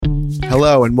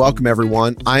Hello and welcome,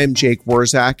 everyone. I am Jake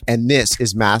Wurzak, and this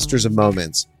is Masters of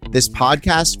Moments. This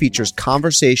podcast features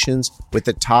conversations with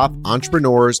the top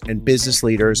entrepreneurs and business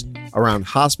leaders around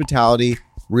hospitality,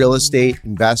 real estate,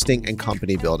 investing, and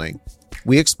company building.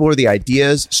 We explore the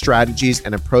ideas, strategies,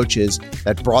 and approaches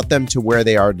that brought them to where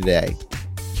they are today.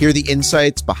 Hear the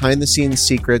insights, behind-the-scenes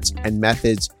secrets, and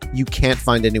methods you can't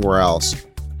find anywhere else.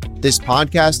 This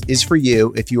podcast is for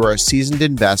you if you are a seasoned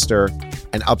investor,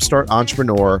 an upstart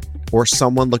entrepreneur, or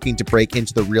someone looking to break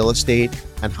into the real estate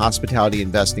and hospitality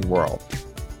investing world.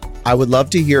 I would love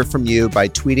to hear from you by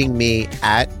tweeting me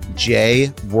at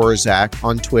jwurzak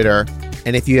on Twitter.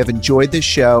 And if you have enjoyed this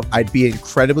show, I'd be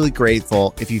incredibly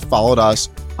grateful if you followed us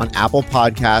on Apple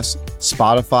Podcasts,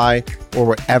 Spotify, or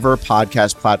whatever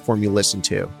podcast platform you listen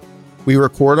to. We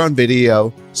record on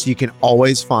video, so you can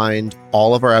always find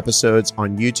all of our episodes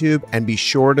on YouTube, and be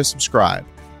sure to subscribe.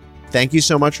 Thank you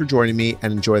so much for joining me,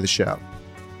 and enjoy the show.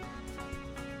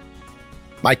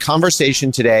 My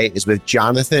conversation today is with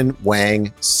Jonathan Wang,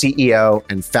 CEO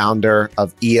and founder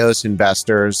of EOS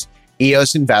Investors.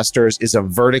 EOS Investors is a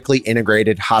vertically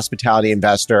integrated hospitality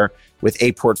investor with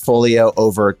a portfolio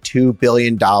over $2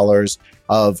 billion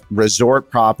of resort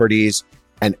properties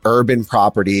and urban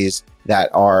properties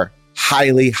that are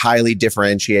highly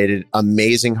differentiated,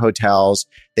 amazing hotels.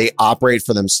 They operate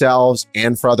for themselves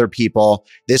and for other people.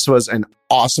 This was an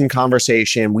awesome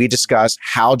conversation. We discussed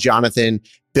how Jonathan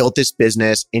built this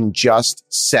business in just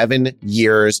 7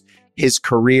 years, his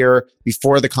career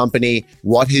before the company,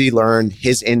 what he learned,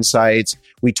 his insights.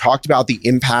 We talked about the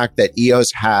impact that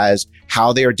EOS has,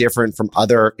 how they are different from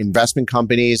other investment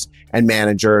companies and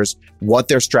managers, what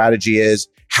their strategy is,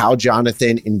 how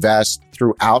Jonathan invests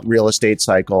throughout real estate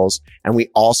cycles. And we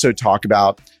also talk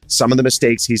about some of the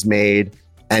mistakes he's made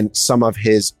and some of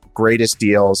his greatest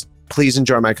deals. Please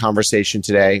enjoy my conversation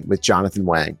today with Jonathan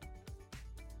Wang.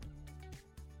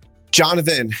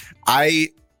 Jonathan, I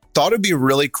thought it'd be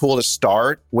really cool to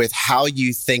start with how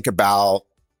you think about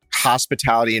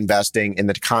hospitality investing in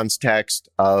the context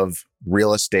of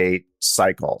real estate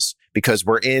cycles, because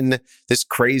we're in this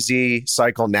crazy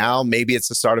cycle now. Maybe it's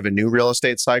the start of a new real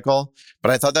estate cycle,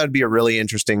 but I thought that would be a really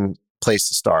interesting place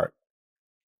to start.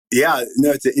 Yeah,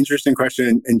 no, it's an interesting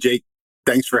question. And Jake,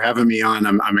 thanks for having me on.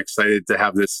 I'm excited to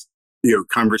have this,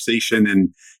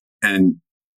 conversation, and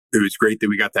it was great that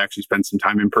we got to actually spend some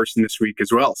time in person this week as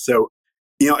well. So,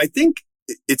 I think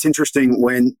it's interesting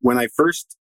when I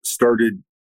first started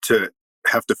to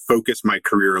have to focus my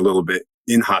career a little bit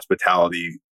in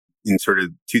hospitality in sort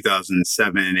of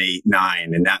 2007, 8,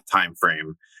 9, in that time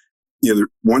frame.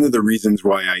 One of the reasons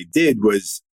why I did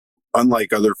was,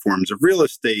 unlike other forms of real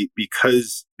estate,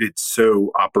 because it's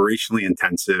so operationally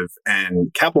intensive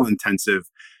and capital intensive,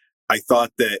 I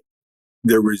thought that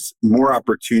there was more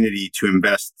opportunity to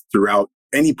invest throughout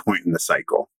any point in the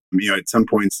cycle. At some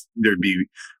points there'd be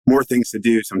more things to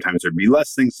do. Sometimes there'd be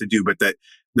less things to do, but that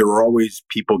there were always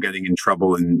people getting in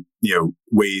trouble in,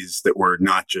 ways that were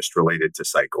not just related to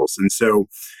cycles. And so,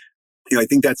 I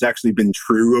think that's actually been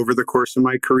true over the course of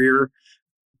my career.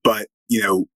 But,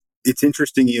 it's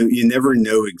interesting. You never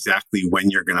know exactly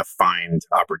when you're going to find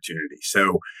opportunity.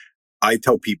 So I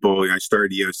tell people, I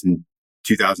started EOS in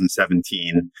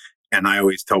 2017, and I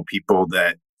always tell people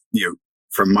that,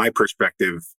 from my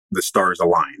perspective, the stars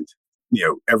aligned.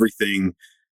 Everything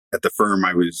at the firm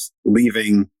I was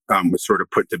leaving was sort of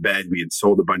put to bed. We had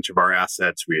sold a bunch of our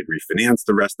assets. We had refinanced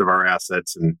the rest of our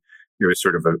assets, and it was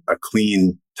sort of a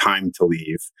clean time to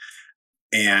leave.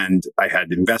 And I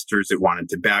had investors that wanted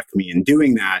to back me in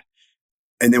doing that.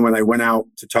 And then when I went out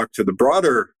to talk to the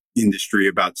broader industry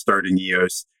about starting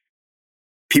EOS,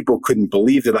 people couldn't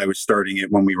believe that I was starting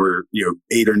it when we were,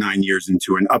 8 or 9 years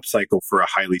into an upcycle for a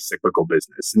highly cyclical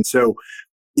business. And so,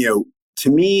 to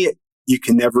me, you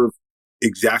can never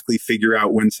exactly figure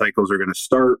out when cycles are going to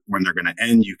start, when they're going to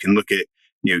end. You can look at,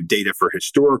 data for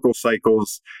historical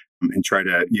cycles and try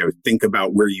to, think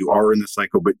about where you are in the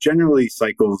cycle. But generally,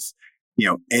 cycles,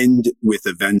 end with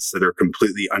events that are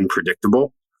completely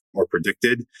unpredictable or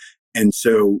predicted. And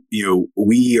so,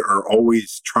 we are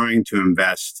always trying to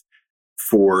invest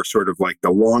for sort of like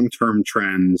the long-term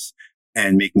trends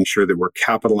and making sure that we're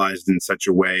capitalized in such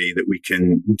a way that we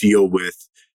can deal with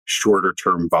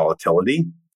shorter-term volatility.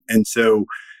 And so,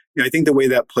 I think the way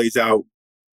that plays out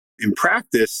in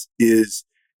practice is,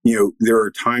 there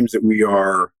are times that we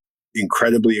are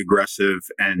incredibly aggressive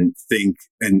and think,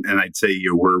 and I'd say,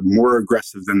 we're more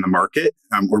aggressive than the market,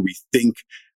 or we think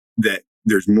that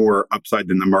there's more upside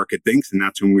than the market thinks. And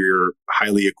that's when we're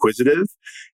highly acquisitive.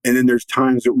 And then there's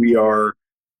times that we are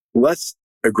less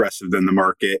aggressive than the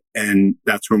market. And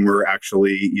that's when we're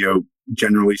actually,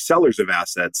 generally sellers of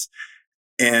assets.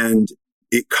 And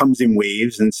it comes in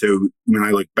waves. And so when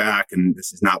I look back, and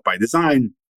this is not by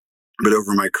design, but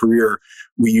over my career,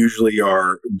 we usually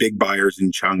are big buyers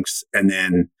in chunks and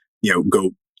then,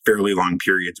 go fairly long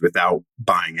periods without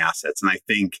buying assets. And I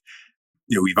think,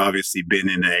 we've obviously been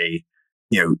in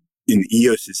in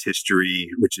EOS's history,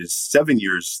 which is 7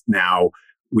 years now,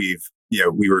 we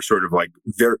were sort of like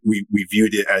we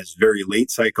viewed it as very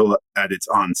late cycle at its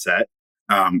onset.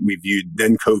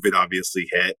 Then COVID obviously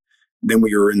hit. Then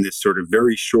we were in this sort of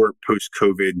very short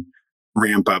post-COVID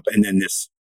ramp up, and then this,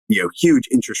 huge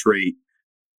interest rate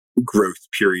growth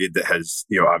period that has,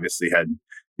 obviously had,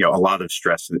 a lot of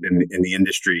stress in the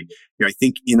industry. I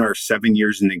think in our 7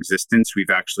 years in existence,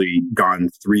 we've actually gone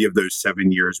 3 of those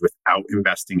 7 years without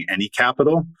investing any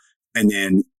capital. And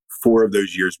then 4 of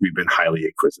those years, we've been highly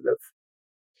acquisitive.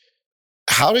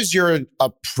 How does your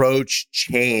approach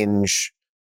change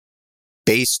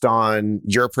based on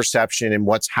your perception and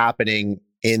what's happening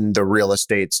in the real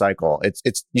estate cycle?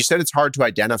 It's you said it's hard to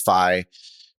identify,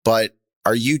 but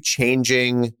are you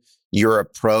changing your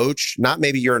approach, not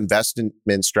maybe your investment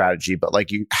strategy, but like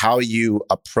how you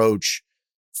approach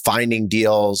finding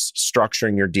deals,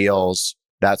 structuring your deals,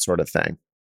 that sort of thing?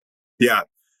 Yeah.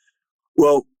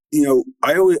 Well,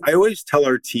 I always tell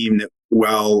our team that,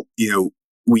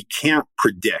 we can't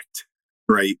predict,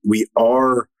 right? We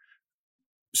are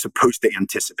supposed to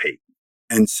anticipate.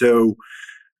 And so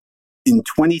in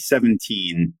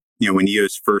 2017, when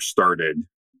EOS first started,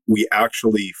 we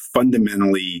actually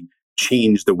fundamentally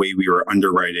changed the way we were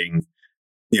underwriting,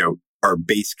 our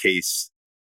base case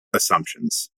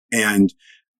assumptions. And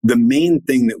the main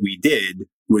thing that we did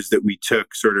was that we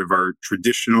took sort of our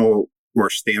traditional or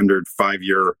standard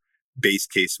 5-year base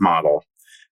case model,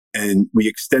 and we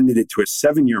extended it to a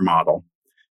 7-year model.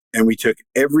 And we took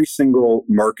every single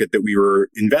market that we were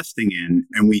investing in,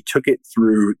 and we took it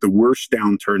through the worst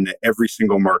downturn that every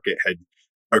single market had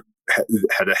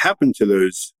happened to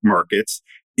those markets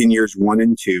in years 1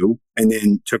 and 2, and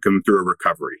then took them through a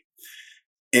recovery.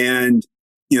 And,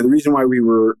 the reason why we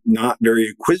were not very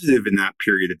acquisitive in that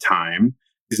period of time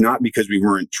is not because we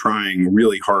weren't trying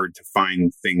really hard to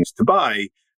find things to buy,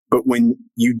 but when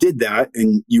you did that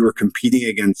and you were competing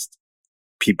against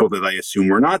people that I assume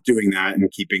were not doing that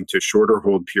and keeping to shorter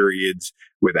hold periods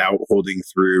without holding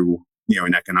through,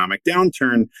 an economic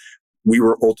downturn, we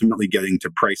were ultimately getting to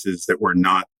prices that were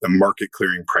not the market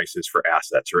clearing prices for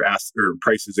assets or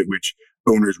prices at which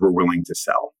owners were willing to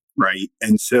sell, right?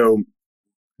 And so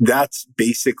that's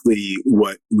basically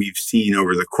what we've seen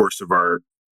over the course of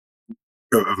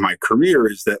my career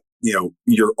is that,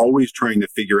 you're always trying to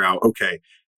figure out, okay,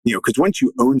 because once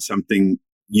you own something,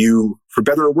 for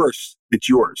better or worse, it's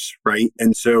yours, right?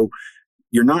 And so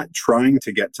you're not trying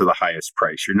to get to the highest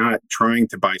price. You're not trying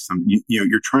to buy something,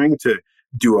 you're trying to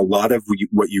do a lot of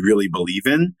what you really believe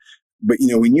in. But,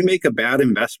 when you make a bad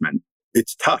investment,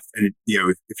 it's tough. And,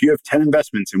 if you have 10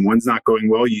 investments and one's not going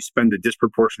well, you spend a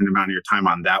disproportionate amount of your time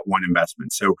on that one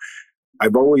investment. So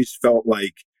I've always felt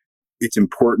like it's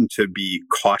important to be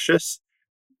cautious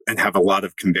and have a lot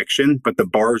of conviction, but the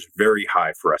bar is very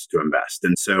high for us to invest.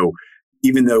 And so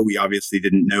even though we obviously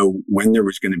didn't know when there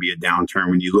was going to be a downturn,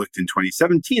 when you looked in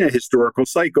 2017 at historical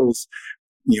cycles,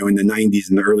 in the 90s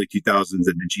and the early 2000s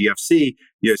at the GFC,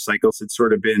 cycles had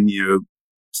sort of been,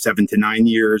 7 to 9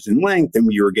 years in length, and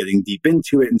we were getting deep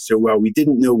into it. And so while we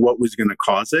didn't know what was going to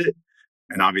cause it,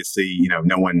 and obviously,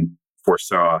 no one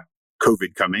foresaw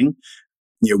COVID coming,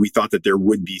 we thought that there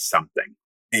would be something.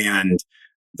 And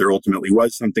there ultimately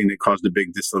was something that caused a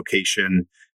big dislocation.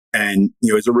 And,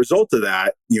 as a result of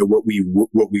that, what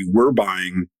we were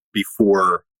buying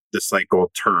before the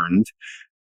cycle turned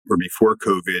or before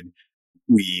COVID,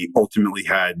 we ultimately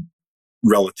had,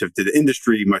 relative to the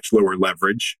industry, much lower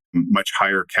leverage, much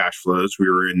higher cash flows. We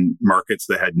were in markets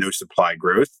that had no supply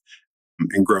growth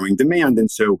and growing demand. And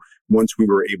so once we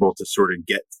were able to sort of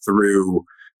get through,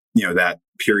 that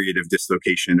period of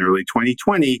dislocation in early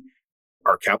 2020,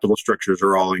 our capital structures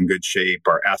are all in good shape.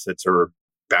 Our assets are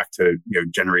back to,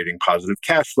 generating positive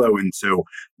cash flow. And so,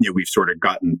 we've sort of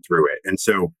gotten through it. And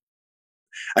so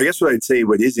I guess what I'd say,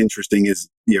 what is interesting is,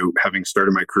 having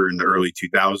started my career in the early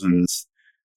 2000s,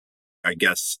 I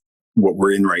guess what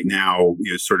we're in right now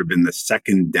has sort of been the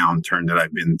second downturn that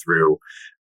I've been through.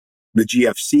 The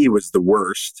GFC was the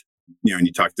worst, and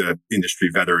you talk to industry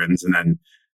veterans, and then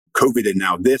COVID, and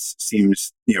now this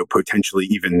seems, potentially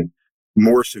even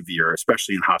more severe,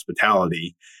 especially in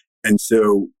hospitality. And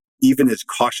so even as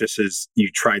cautious as you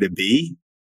try to be,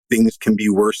 things can be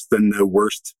worse than the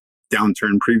worst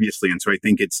downturn previously. And so I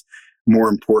think it's more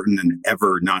important than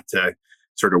ever not to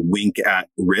sort of wink at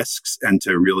risks and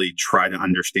to really try to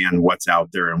understand what's out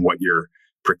there and what you're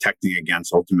protecting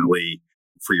against ultimately,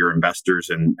 for your investors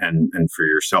and for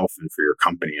yourself and for your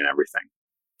company and everything.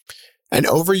 And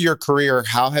over your career,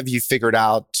 how have you figured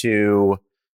out to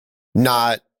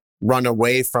not run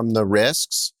away from the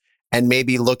risks and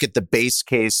maybe look at the base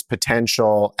case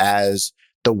potential as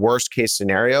the worst case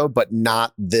scenario, but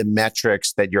not the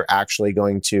metrics that you're actually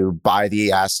going to buy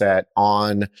the asset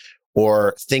on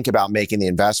or think about making the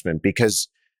investment? Because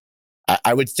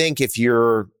I would think if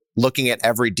you're looking at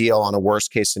every deal on a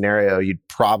worst case scenario, you'd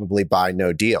probably buy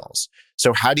no deals.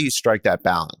 So how do you strike that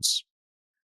balance?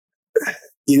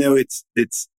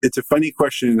 It's a funny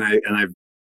question, and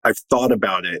I've thought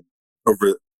about it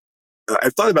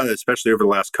especially over the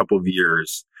last couple of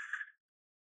years.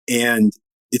 And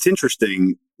it's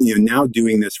interesting, now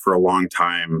doing this for a long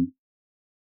time,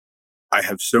 I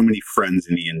have so many friends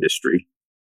in the industry.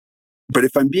 But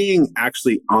if I'm being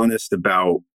actually honest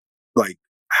about like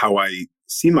how I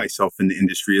see myself in the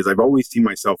industry, is I've always seen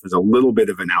myself as a little bit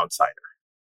of an outsider.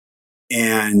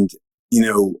 And,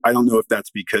 I don't know if that's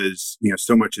because,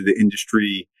 so much of the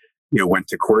industry, went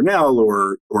to Cornell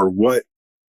or what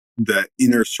the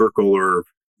inner circle or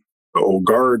the old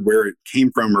guard, where it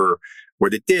came from or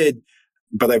what it did.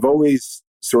 But I've always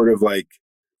sort of like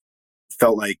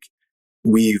felt like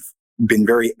we've been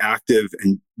very active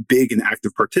and big and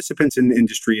active participants in the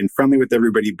industry and friendly with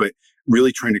everybody, but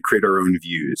really trying to create our own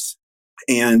views.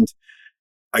 And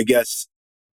I guess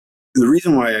the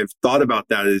reason why I've thought about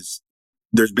that is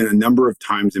there's been a number of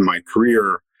times in my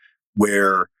career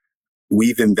where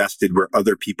we've invested where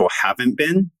other people haven't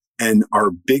been. And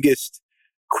our biggest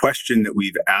question that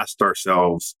we've asked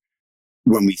ourselves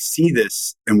when we see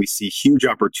this and we see huge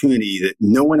opportunity that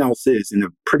no one else is in a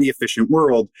pretty efficient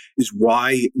world is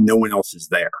why no one else is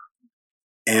there.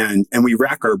 And we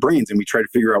rack our brains and we try to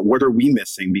figure out what are we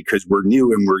missing because we're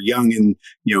new and we're young and,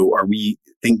 are we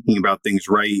thinking about things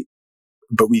right?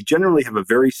 But we generally have a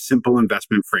very simple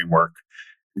investment framework.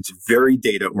 It's very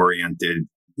data oriented.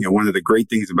 One of the great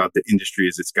things about the industry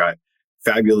is it's got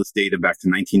fabulous data back to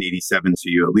 1987. So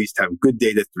you at least have good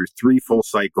data through 3 full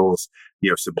cycles,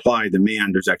 supply,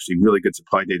 demand. There's actually really good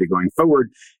supply data going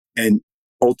forward. And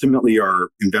ultimately our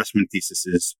investment thesis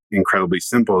is incredibly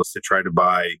simple, is to try to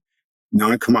buy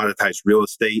non-commoditized real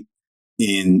estate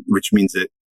which means that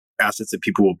assets that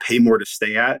people will pay more to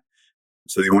stay at.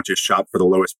 So they won't just shop for the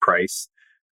lowest price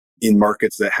in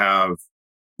markets that have,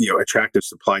 attractive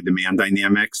supply demand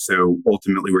dynamics. So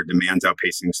ultimately where demand's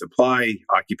outpacing supply,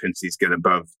 occupancies get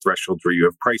above thresholds where you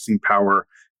have pricing power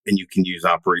and you can use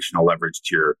operational leverage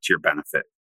to your benefit.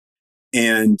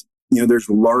 And, there's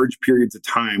large periods of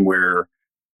time where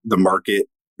the market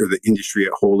or the industry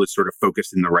at whole is sort of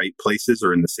focused in the right places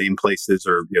or in the same places,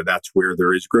 or, that's where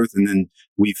there is growth. And then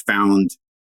we've found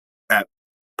at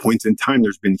points in time,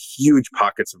 there's been huge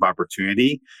pockets of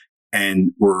opportunity,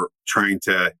 and we're trying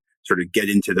to sort of get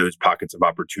into those pockets of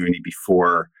opportunity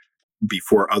before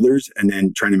others, and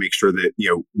then trying to make sure that,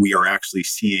 we are actually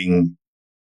seeing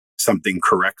something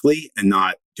correctly and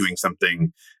not doing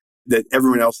something that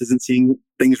everyone else isn't seeing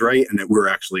things right, and that we're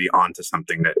actually onto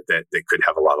something that could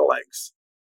have a lot of legs.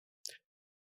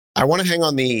 I want to hang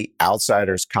on the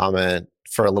outsiders comment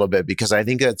for a little bit because I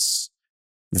think it's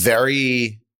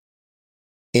very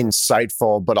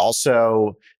insightful, but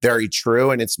also very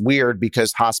true. And it's weird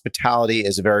because hospitality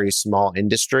is a very small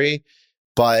industry.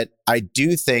 But I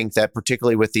do think that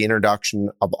particularly with the introduction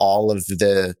of all of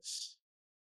the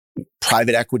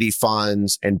private equity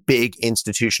funds and big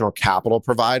institutional capital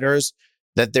providers,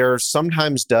 that there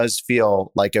sometimes does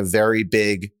feel like a very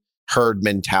big herd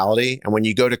mentality. And when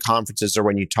you go to conferences or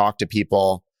when you talk to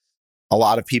people, a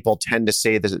lot of people tend to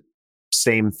say the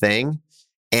same thing.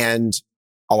 And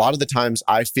a lot of the times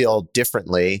I feel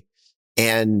differently.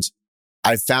 And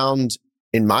I found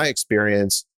in my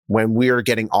experience, when we are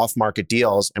getting off-market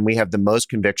deals and we have the most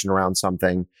conviction around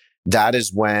something, that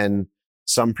is when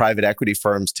some private equity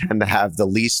firms tend to have the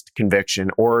least conviction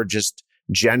or just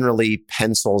generally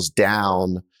pencils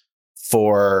down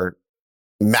for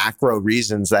macro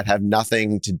reasons that have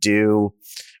nothing to do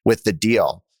with the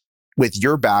deal. With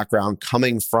your background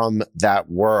coming from that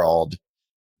world,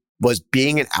 was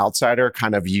being an outsider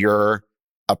kind of your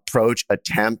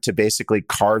attempt to basically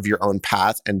carve your own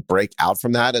path and break out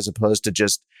from that, as opposed to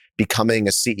just becoming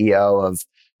a CEO of,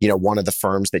 one of the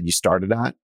firms that you started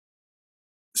at?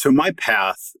 So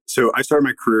I started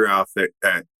my career off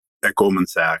at Goldman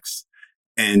Sachs.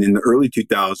 And in the early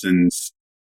 2000s,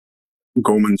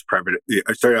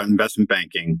 I started out in investment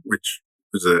banking, which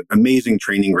was an amazing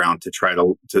training ground to try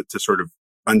to sort of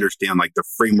understand like the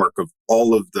framework of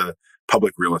all of the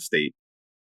public real estate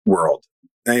world.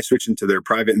 And I switched into their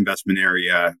private investment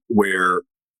area where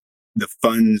the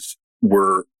funds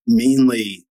were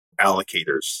mainly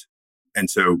allocators. And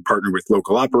so partnered with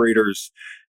local operators.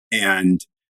 And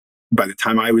by the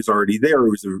time I was already there, it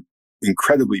was an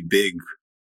incredibly big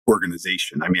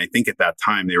organization. I mean, I think at that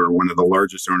time they were one of the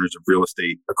largest owners of real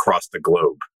estate across the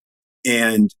globe.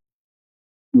 And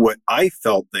what I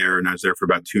felt there, and I was there for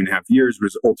about 2.5 years,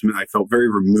 was ultimately I felt very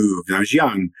removed. And I was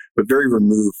young, but very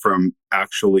removed from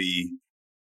actually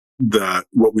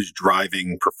what was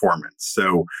driving performance.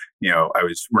 So, I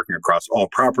was working across all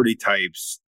property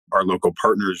types. Our local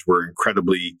partners were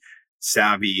incredibly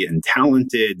savvy and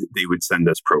talented. They would send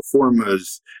us pro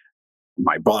formas.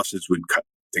 My bosses would cut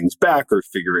things back or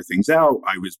figure things out.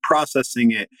 I was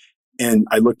processing it. And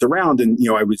I looked around and,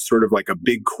 I was sort of like a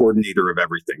big coordinator of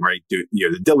everything, right?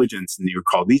 The diligence, and you would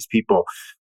call these people.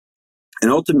 And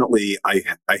ultimately, I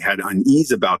had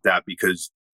unease about that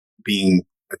because being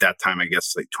at that time, I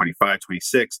guess like 25,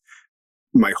 26,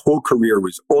 my whole career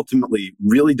was ultimately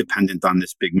really dependent on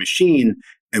this big machine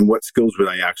and what skills would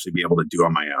I actually be able to do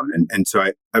on my own. And so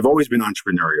I've always been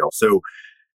entrepreneurial. So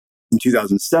in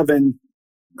 2007,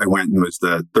 I went and was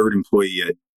the third employee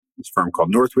at this firm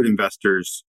called Northwood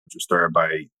Investors, which was started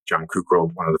by John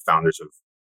Kukrow, one of the founders of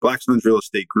Blackstone's real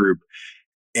estate group.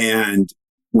 And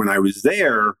when I was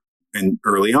there and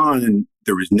early on, and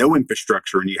there was no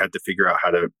infrastructure and you had to figure out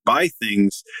how to buy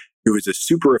things, it was a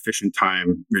super efficient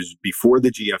time. It was before the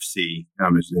GFC.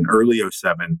 It was in early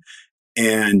 2007.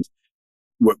 And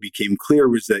what became clear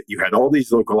was that you had all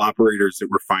these local operators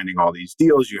that were finding all these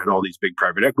deals. You had all these big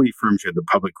private equity firms. You had the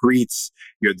public REITs.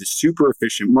 You had the super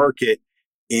efficient market.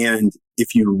 And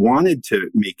if you wanted to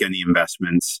make any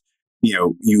investments,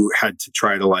 you had to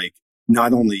try to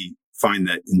not only find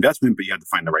that investment, but you had to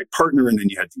find the right partner. And then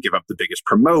you had to give up the biggest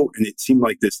promote. And it seemed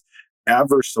like this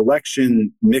adverse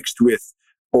selection mixed with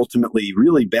ultimately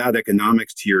really bad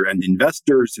economics to your end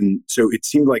investors. And so it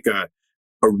seemed like a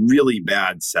really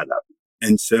bad setup.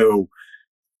 And so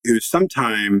it was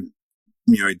sometime,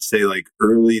 I'd say like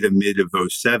early to mid of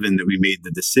 2007 that we made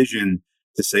the decision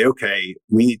to say, okay,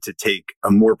 we need to take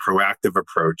a more proactive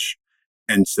approach.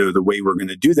 And so the way we're going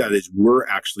to do that is we're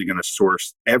actually going to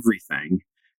source everything.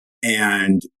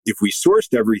 And if we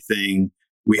sourced everything,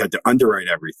 we had to underwrite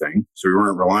everything. So we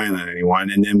weren't relying on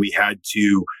anyone. And then we had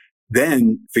to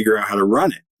then figure out how to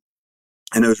run it.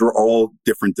 And those were all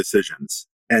different decisions.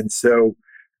 And so,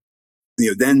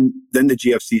 then the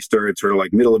GFC started sort of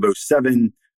like middle of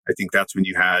 2007. I think that's when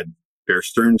you had Bear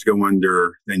Stearns go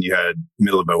under. Then you had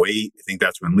middle of 2008. I think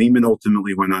that's when Lehman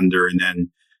ultimately went under. And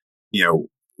then,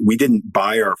 we didn't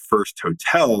buy our first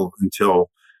hotel until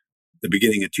the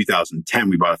beginning of 2010.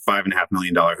 We bought a $5.5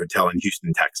 million hotel in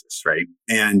Houston, Texas, right?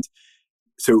 And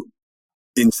so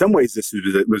in some ways, this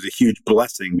was a huge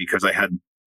blessing because I had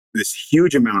this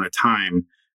huge amount of time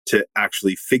to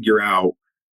actually figure out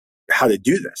how to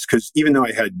do this. Because even though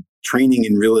I had training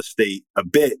in real estate a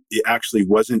bit, it actually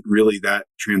wasn't really that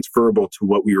transferable to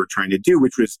what we were trying to do,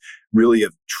 which was really a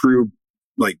true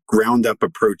ground up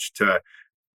approach to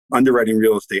underwriting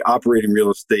real estate, operating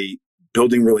real estate,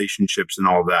 building relationships and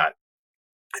all of that.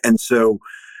 And so,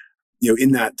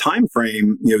 in that time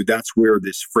frame, that's where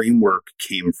this framework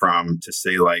came from to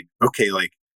say okay,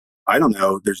 I don't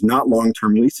know, there's not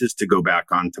long-term leases to go back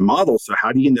on to model. So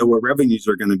how do you know what revenues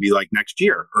are going to be like next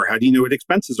year? Or how do you know what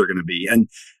expenses are going to be? And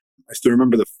I still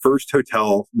remember the first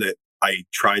hotel that I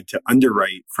tried to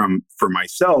underwrite for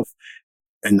myself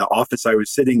and the office I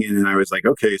was sitting in. And I was like,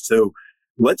 okay, so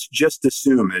let's just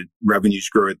assume that revenues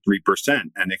grow at 3%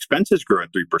 and expenses grow at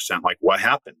 3%. What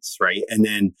happens, right? And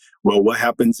then, well, what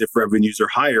happens if revenues are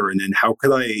higher? And then how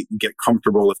could I get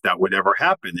comfortable if that would ever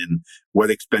happen? And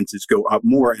what expenses go up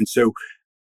more? And so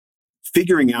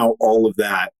figuring out all of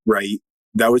that, right?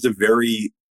 That was a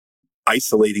very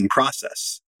isolating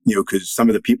process, because some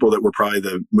of the people that were probably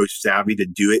the most savvy to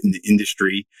do it in the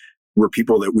industry were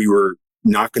people that we were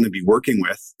not going to be working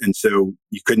with. And so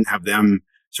you couldn't have them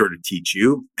sort of teach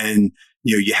you. And,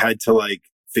 you had to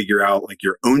figure out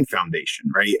your own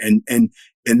foundation, right? And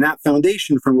that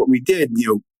foundation from what we did,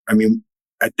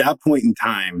 at that point in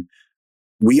time,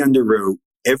 we underwrote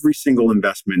every single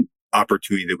investment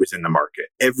opportunity that was in the market,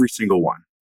 every single one.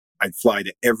 I'd fly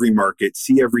to every market,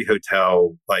 see every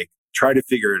hotel, try to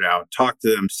figure it out, talk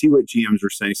to them, see what GMs were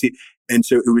saying. And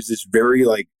so it was this very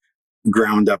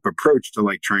ground up approach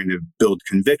to trying to build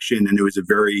conviction. And it was a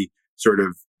very sort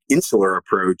of insular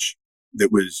approach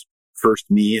that was first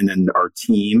me and then our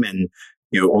team. And,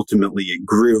 ultimately it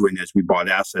grew. And as we bought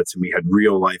assets and we had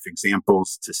real life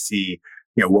examples to see,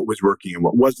 what was working and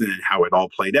what wasn't and how it all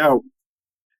played out.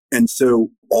 And so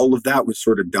all of that was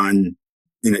sort of done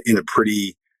in a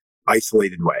pretty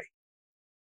isolated way.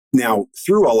 Now,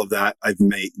 through all of that, I've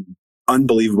made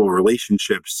unbelievable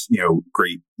relationships,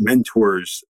 great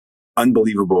mentors,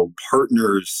 unbelievable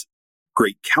partners,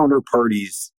 great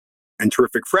counterparties, and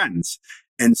terrific friends.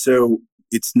 And so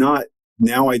it's not,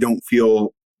 now I don't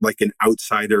feel like an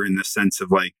outsider in the sense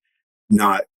of like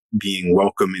not being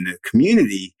welcome in a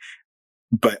community,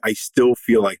 but I still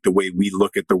feel like the way we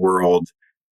look at the world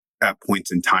at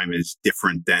points in time is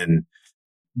different than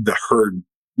the herd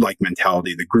like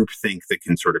mentality, the group think that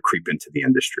can sort of creep into the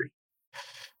industry.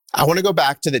 I want to go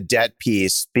back to the debt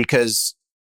piece because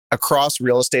across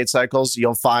real estate cycles,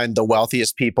 you'll find the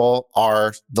wealthiest people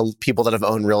are the people that have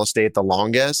owned real estate the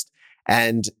longest.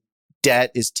 And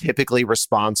debt is typically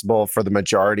responsible for the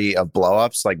majority of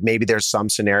blowups. Like maybe there's some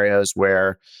scenarios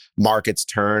where markets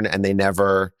turn and they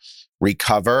never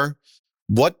recover.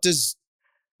 What does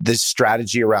this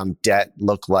strategy around debt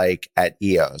look like at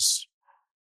EOS?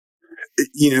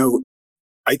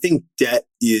 I think debt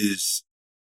is,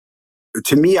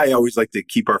 to me, I always like to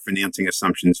keep our financing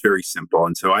assumptions very simple.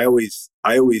 And so I always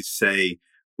say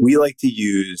we like to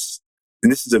use,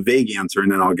 and this is a vague answer,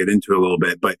 and then I'll get into it a little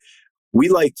bit, but we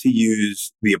like to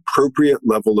use the appropriate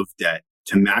level of debt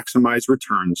to maximize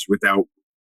returns without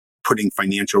putting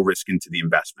financial risk into the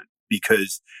investment.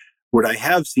 Because what I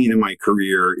have seen in my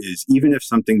career is even if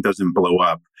something doesn't blow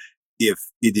up, if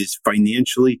it is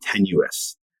financially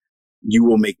tenuous, you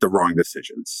will make the wrong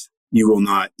decisions. You will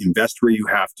not invest where you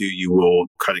have to. You will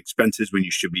cut expenses when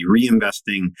you should be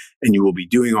reinvesting, and you will be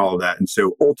doing all of that. And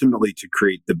so ultimately, to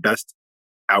create the best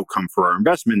outcome for our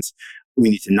investments,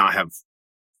 we need to not have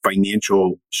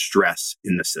financial stress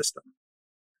in the system.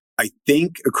 I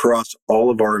think across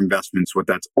all of our investments, what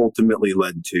that's ultimately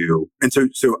led to, and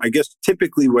so I guess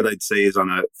typically what I'd say is on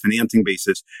a financing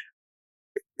basis,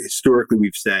 historically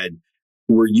we've said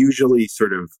we're usually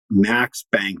sort of max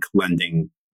bank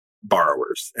lending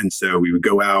borrowers. And so we would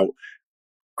go out,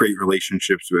 great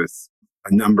relationships with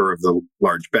a number of the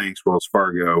large banks, Wells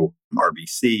Fargo,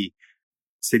 RBC,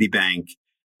 Citibank,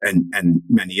 and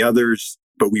many others.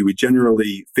 But we would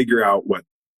generally figure out what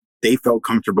they felt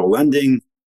comfortable lending.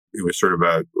 It was sort of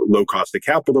a low cost of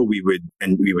capital. We would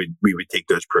take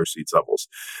those proceeds levels.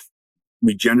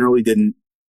 We generally didn't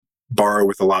borrow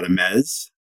with a lot of mezz,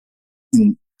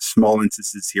 in small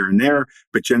instances here and there,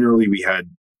 but generally we had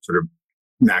sort of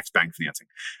max bank financing.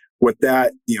 What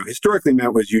that, historically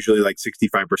meant was usually like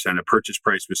 65% of purchase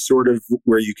price was sort of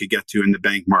where you could get to in the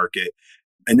bank market.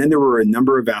 And then there were a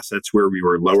number of assets where we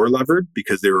were lower levered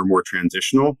because they were more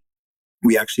transitional.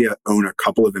 We actually own a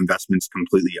couple of investments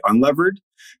completely unlevered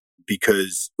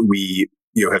because we,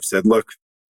 have said, look,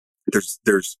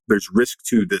 there's risk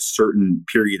to this certain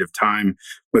period of time.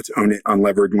 Let's own it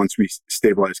unlevered. Once we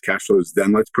stabilize cash flows,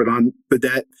 then let's put on the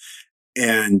debt.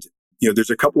 And,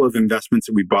 there's a couple of investments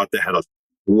that we bought that had a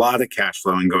lot of cash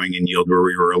flow and going in yield where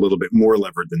we were a little bit more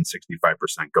levered than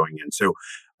 65% going in. So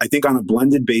I think on a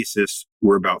blended basis,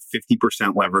 we're about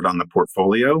 50% levered on the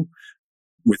portfolio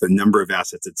with a number of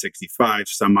assets at 65,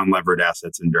 some unlevered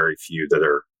assets and very few that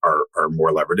are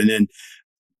more levered. And then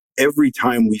every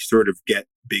time we sort of get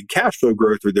big cash flow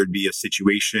growth or there'd be a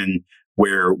situation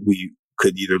where we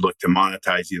could either look to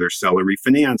monetize, either sell or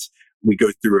refinance, we go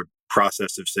through a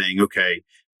process of saying, okay,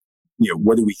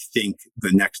 what do we think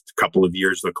the next couple of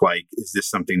years look like? Is this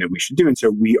something that we should do? And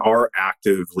so we are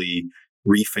actively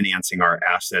refinancing our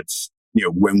assets,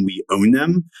 when we own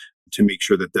them to make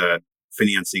sure that the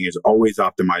financing is always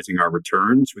optimizing our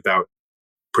returns without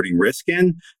putting risk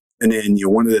in. And then,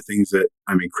 one of the things that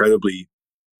I'm incredibly,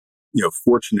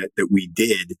 fortunate that we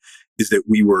did is that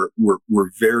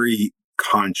we're very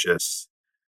conscious.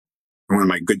 One of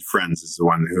my good friends is the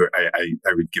one who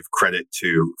I would give credit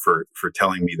to for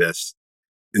telling me this.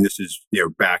 And this is,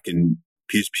 back in,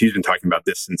 he's been talking about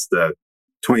this since the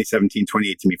 2017,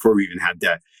 2018, before we even had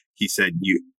debt. He said,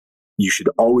 you should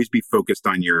always be focused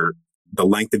on the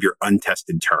length of your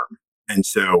untested term. And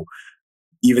so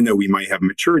even though we might have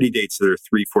maturity dates that are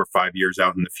 3, 4, 5 years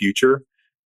out in the future,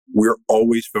 we're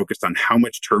always focused on how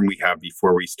much term we have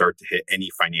before we start to hit any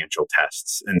financial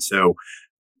tests. And so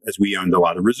as we owned a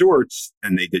lot of resorts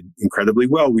and they did incredibly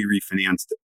well, we refinanced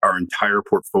our entire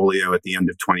portfolio at the end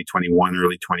of 2021,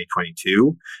 early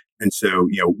 2022. And so,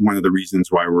 one of the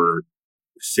reasons why we're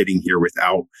sitting here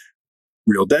without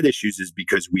real debt issues is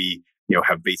because we,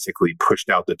 have basically pushed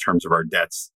out the terms of our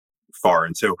debts far.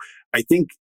 And so I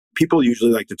think people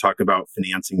usually like to talk about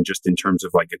financing just in terms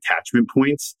of like attachment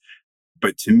points.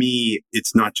 But to me,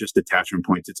 it's not just attachment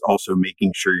points. It's also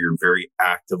making sure you're very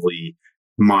actively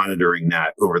monitoring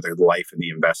that over the life of the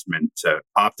investment to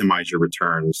optimize your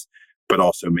returns, but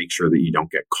also make sure that you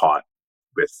don't get caught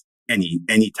with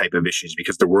any type of issues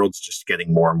because the world's just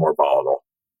getting more and more volatile.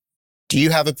 Do you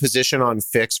have a position on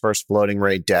fixed versus floating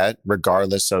rate debt,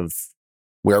 regardless of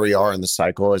where we are in the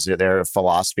cycle? Is there a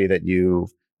philosophy that you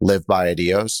live by at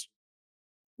EOS?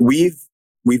 We've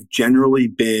generally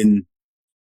been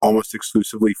almost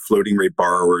exclusively floating rate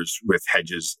borrowers with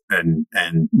hedges and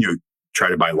try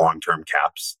to buy long-term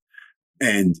caps.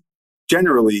 And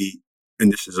generally,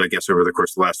 and this is, I guess, over the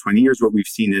course of the last 20 years, what we've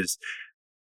seen is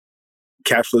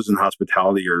cash flows in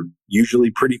hospitality are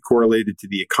usually pretty correlated to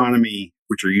the economy,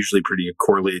 which are usually pretty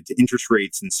correlated to interest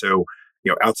rates. And so,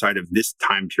 outside of this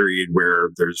time period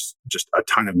where there's just a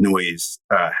ton of noise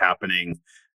happening,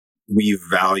 we've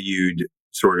valued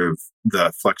sort of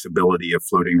the flexibility of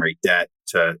floating rate debt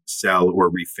to sell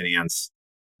or refinance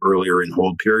earlier in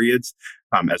hold periods,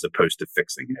 as opposed to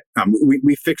fixing it.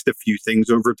 We fixed a few things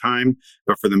over time,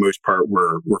 but for the most part,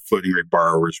 we're floating rate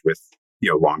borrowers with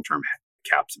long-term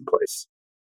caps in place.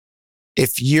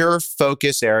 If your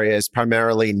focus area is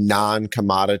primarily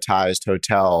non-commoditized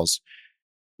hotels,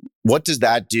 what does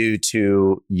that do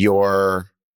to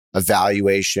your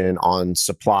evaluation on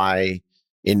supply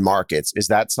in markets? Is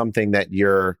that something that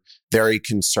you're very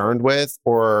concerned with,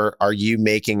 or are you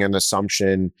making an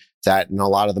assumption that in a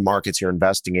lot of the markets you're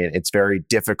investing in, it's very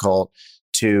difficult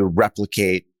to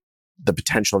replicate the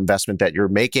potential investment that you're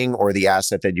making or the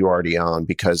asset that you already own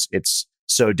because it's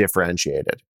so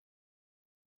differentiated?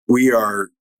 We are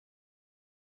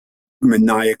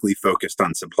maniacally focused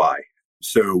on supply.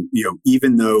 So,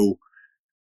 even though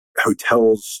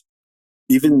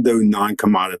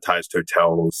non-commoditized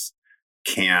hotels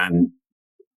can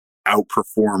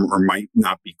outperform or might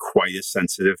not be quite as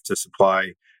sensitive to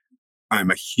supply,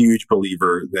 I'm a huge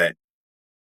believer that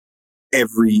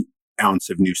every ounce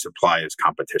of new supply is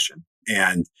competition.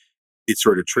 And it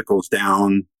sort of trickles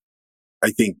down. I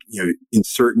think, in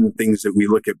certain things that we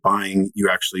look at buying, you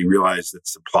actually realize that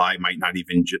supply might not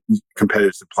even,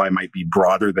 competitive supply might be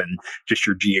broader than just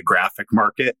your geographic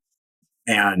market.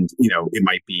 And, it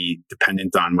might be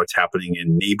dependent on what's happening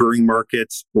in neighboring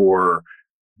markets, or,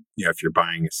 if you're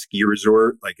buying a ski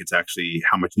resort, like it's actually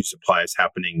how much new supply is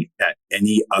happening at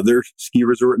any other ski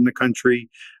resort in the country.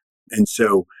 And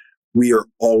so we are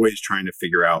always trying to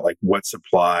figure out like what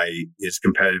supply is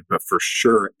competitive, but for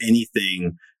sure,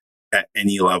 anything at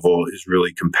any level is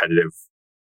really competitive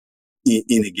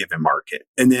in a given market.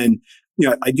 And then,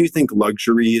 I do think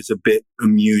luxury is a bit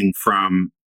immune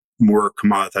from more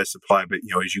commoditized supply, but,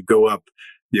 as you go up,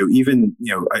 I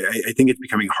think it's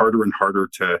becoming harder and harder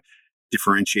to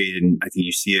differentiate. And I think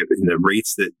you see it in the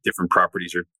rates that different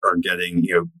properties are getting,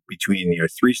 between,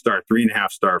 3-star,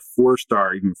 3.5-star,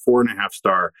 4-star, even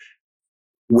 4.5-star.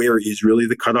 Where is really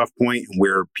the cutoff point and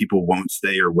where people won't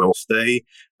stay or will stay,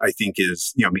 I think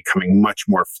is, becoming much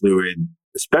more fluid,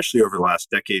 especially over the last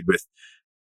decade with,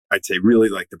 I'd say, really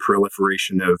like the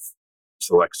proliferation of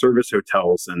select service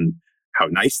hotels and how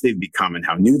nice they've become and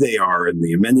how new they are and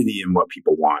the amenity and what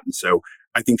people want. And so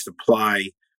I think supply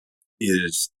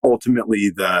is ultimately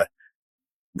the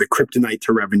kryptonite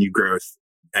to revenue growth,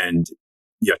 and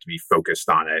you have to be focused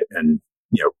on it, and,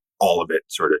 all of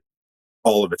it's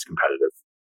competitive.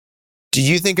 Do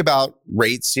you think about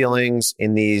rate ceilings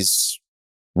in these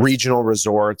regional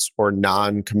resorts or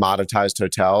non-commoditized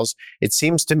hotels? It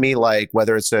seems to me like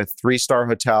whether it's a 3-star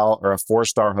hotel or a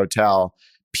 4-star hotel,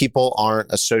 people aren't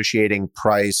associating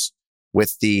price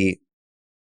with the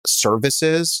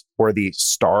services or the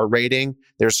star rating.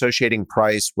 They're associating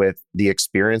price with the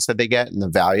experience that they get and the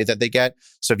value that they get.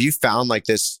 So have you found like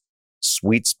this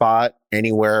sweet spot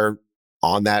anywhere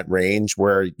on that range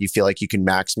where you feel like you can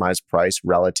maximize price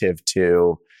relative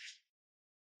to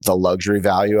the luxury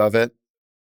value of it?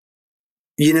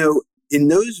 In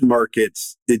those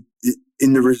markets,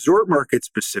 in the resort market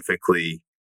specifically,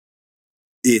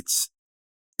 it's,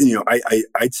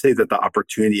 I'd say that the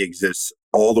opportunity exists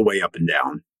all the way up and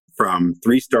down from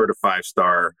 3-star to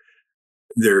 5-star.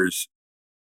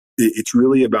 It's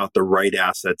really about the right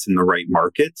assets in the right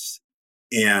markets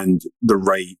and the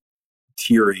right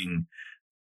tiering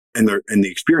and the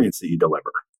experience that you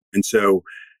deliver. And so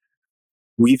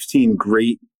we've seen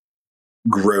great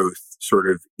growth sort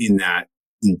of in that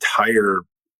entire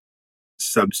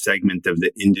subsegment of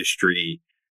the industry.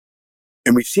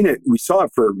 And we saw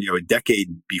it for, a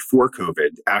decade before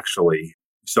COVID, actually.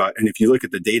 And if you look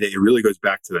at the data, it really goes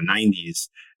back to the 90s.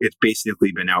 It's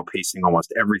basically been outpacing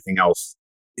almost everything else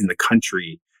in the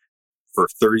country for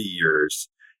 30 years.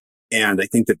 And I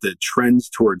think that the trends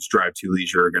towards drive-to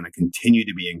leisure are going to continue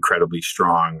to be incredibly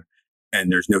strong, and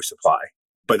there's no supply.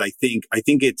 But I think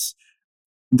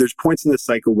there's points in the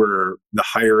cycle where the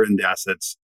higher end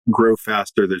assets grow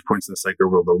faster. There's points in the cycle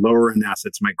where the lower end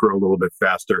assets might grow a little bit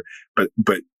faster.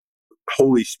 But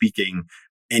wholly speaking,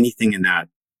 anything in that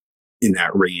in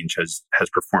that range has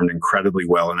performed incredibly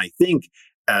well. And I think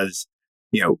as,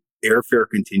 airfare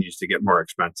continues to get more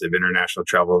expensive, international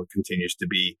travel continues to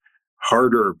be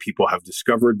harder, people have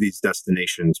discovered these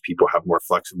destinations, people have more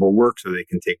flexible work so they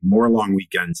can take more long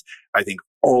weekends. I think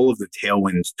all of the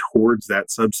tailwinds towards that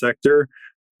subsector,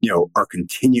 are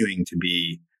continuing to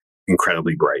be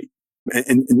incredibly bright.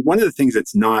 And one of the things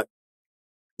that's not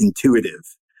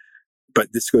intuitive,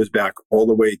 but this goes back all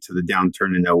the way to the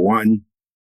downturn in '01.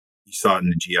 You saw it in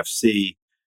the GFC.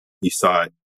 You saw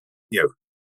it,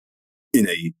 in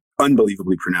a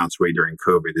unbelievably pronounced way during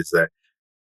COVID, is that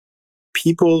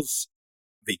people's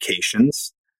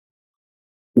vacations,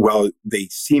 while they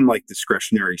seem like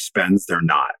discretionary spends, they're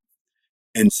not.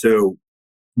 And so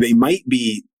they might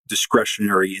be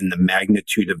discretionary in the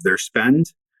magnitude of their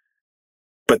spend,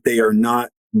 but they are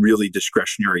not really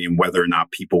discretionary in whether or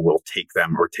not people will take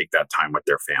them or take that time with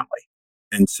their family.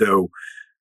 And so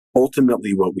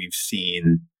ultimately what we've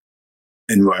seen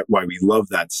and why we love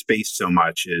that space so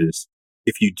much is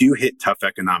if you do hit tough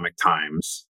economic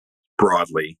times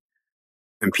broadly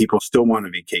and people still want a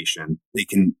vacation, they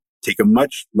can take a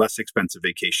much less expensive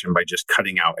vacation by just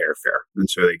cutting out airfare. And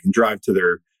so they can drive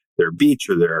to their beach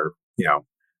or their,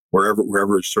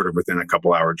 wherever is sort of within a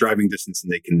couple hour driving distance,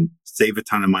 and they can save a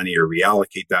ton of money or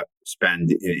reallocate that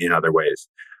spend in other ways.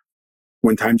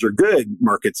 When times are good,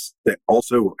 markets that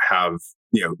also have,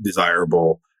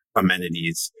 desirable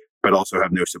amenities, but also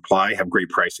have no supply, have great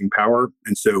pricing power.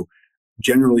 And so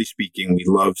generally speaking, we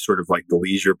love sort of like the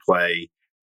leisure play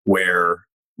where,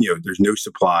 there's no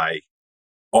supply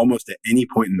almost at any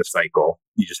point in the cycle.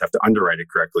 You just have to underwrite it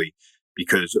correctly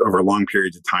because over long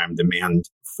periods of time, demand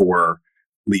for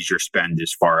leisure spend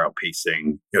is far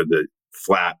outpacing, the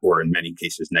flat or in many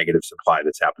cases negative supply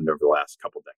that's happened over the last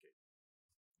couple decades.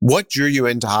 What drew you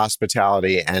into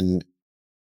hospitality and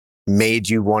made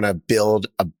you want to build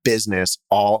a business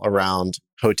all around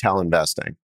hotel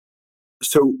investing?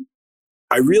 So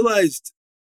I realized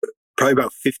probably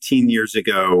about 15 years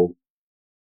ago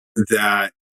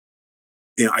that,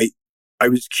 I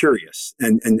was curious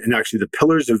and actually the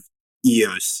pillars of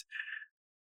EOS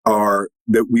are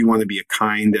that we want to be a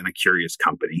kind and a curious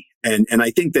company. And I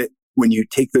think that when you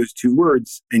take those two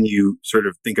words and you sort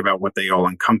of think about what they all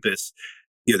encompass,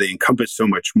 they encompass so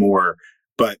much more.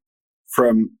 But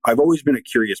I've always been a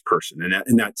curious person.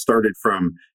 And that started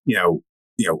from,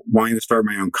 wanting to start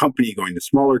my own company, going to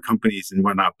smaller companies and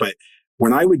whatnot. But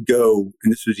when I would go,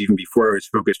 and this was even before I was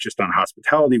focused just on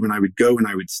hospitality, when I would go and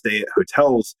I would stay at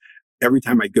hotels, every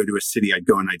time I'd go to a city, I'd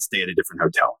go and I'd stay at a different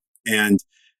hotel. And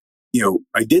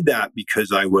I did that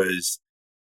because I was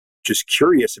just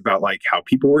curious about like how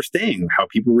people were staying, how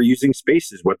people were using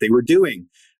spaces, what they were doing.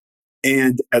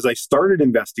 And as I started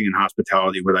investing in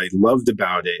hospitality, what I loved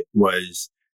about it was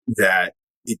that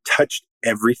it touched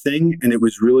everything. And it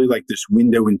was really like this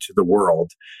window into the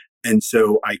world. And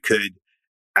so I could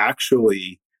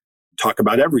actually talk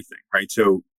about everything, right?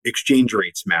 So exchange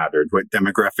rates mattered, what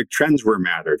demographic trends were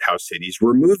mattered, how cities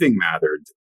were moving mattered,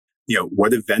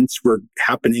 what events were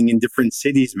happening in different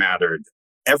cities mattered,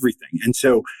 everything. And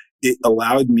so it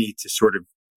allowed me to sort of,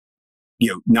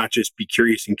 not just be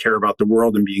curious and care about the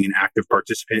world and being an active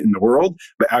participant in the world,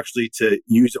 but actually to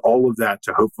use all of that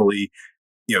to hopefully,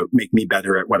 make me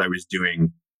better at what I was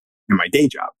doing in my day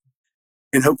job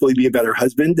and hopefully be a better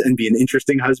husband and be an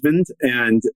interesting husband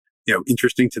and,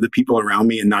 interesting to the people around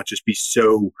me and not just be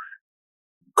so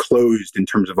closed in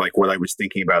terms of like what I was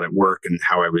thinking about at work and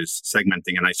how I was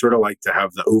segmenting. And I sort of like to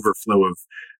have the overflow of,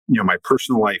 my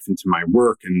personal life into my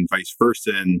work and vice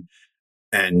versa.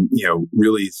 And,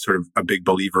 really sort of a big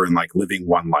believer in like living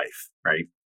one life, right?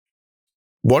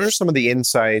 What are some of the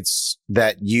insights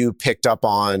that you picked up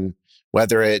on,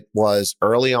 whether it was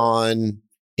early on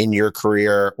in your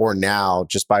career or now,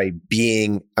 just by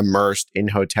being immersed in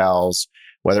hotels,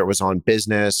 whether it was on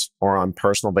business or on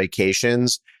personal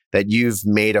vacations, that you've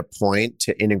made a point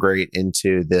to integrate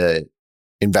into the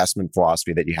investment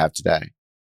philosophy that you have today?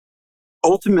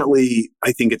 Ultimately,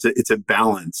 I think it's a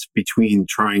balance between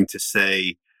trying to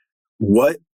say,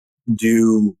 what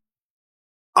do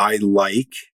I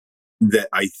like that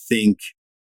I think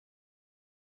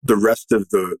the rest of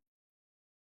the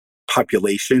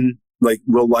population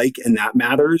will like, and that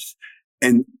matters,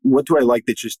 and what do I like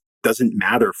that just doesn't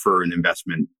matter for an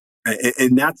investment?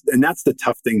 And that's the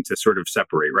tough thing to sort of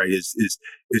separate, right? Is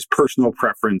personal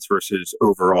preference versus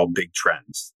overall big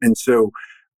trends. And so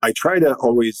I try to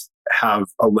always have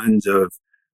a lens of,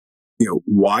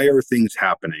 why are things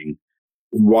happening?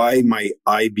 Why might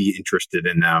I be interested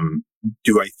in them?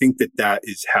 Do I think that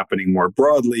is happening more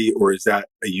broadly, or is that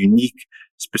a unique,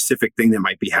 specific thing that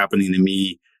might be happening to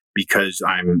me because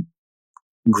I'm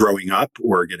growing up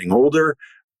or getting older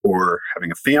or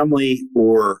having a family,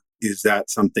 or is that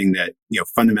something that,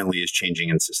 fundamentally is changing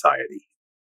in society?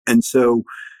 And so,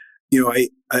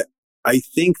 I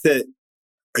think that,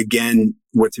 again,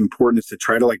 what's important is to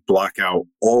try to block out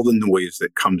all the noise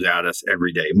that comes at us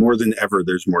every day. More than ever,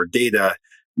 there's more data.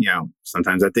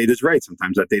 Sometimes that data is right,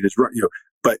 sometimes that data is wrong.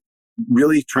 But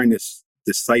really trying to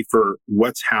decipher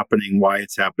what's happening, why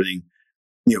it's happening.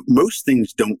 Most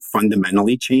things don't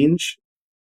fundamentally change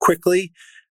quickly,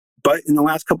 but in the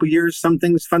last couple of years, some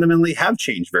things fundamentally have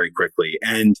changed very quickly,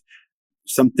 and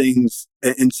some things.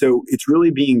 And so it's really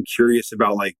being curious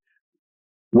about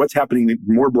what's happening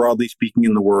more broadly speaking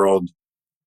in the world,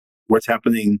 what's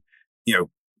happening,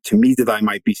 to me that I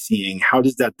might be seeing, how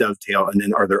does that dovetail? And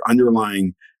then are there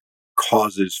underlying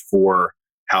causes for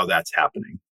how that's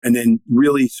happening? And then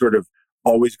really sort of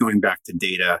always going back to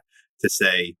data to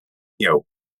say,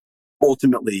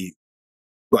 ultimately,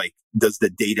 does the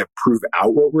data prove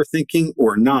out what we're thinking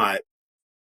or not?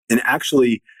 And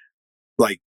actually,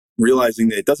 realizing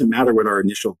that it doesn't matter what our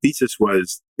initial thesis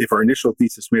was. If our initial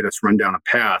thesis made us run down a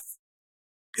path,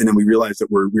 and then we realized that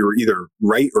we were either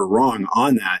right or wrong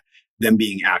on that, then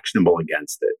being actionable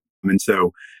against it. And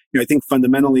so, I think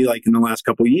fundamentally, in the last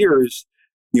couple of years,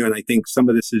 and I think some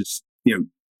of this is,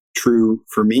 true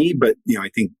for me, but, I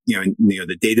think,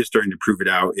 the data starting to prove it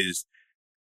out is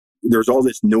there's all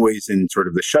this noise in sort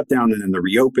of the shutdown and then the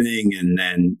reopening and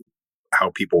then how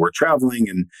people were traveling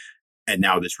and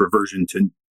now this reversion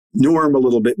to norm a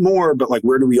little bit more, but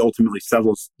where do we ultimately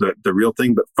settle the real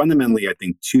thing? But fundamentally, I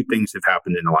think two things have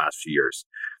happened in the last few years.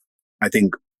 I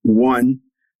think one,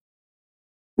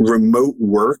 remote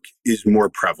work is more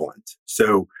prevalent.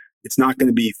 So it's not going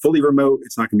to be fully remote.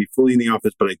 It's not going to be fully in the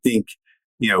office, but I think,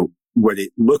 what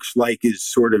it looks like is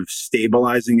sort of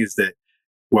stabilizing is that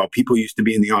while people used to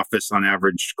be in the office on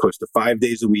average close to 5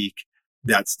 days a week,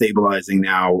 that's stabilizing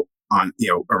now on,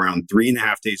 around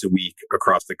 3.5 days a week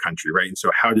across the country, right? And so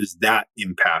how does that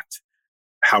impact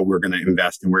how we're going to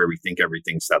invest and where we think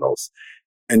everything settles?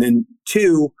 And then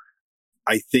two,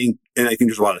 I think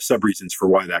there's a lot of sub reasons for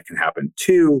why that can happen.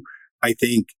 Two, I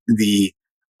think the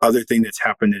other thing that's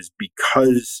happened is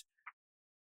because,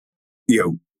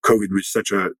 COVID was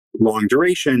such a long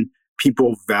duration,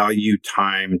 people value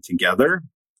time together,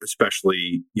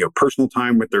 especially, personal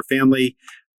time with their family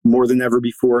more than ever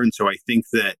before. And so I think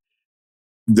that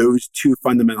those two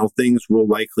fundamental things will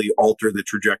likely alter the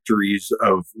trajectories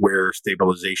of where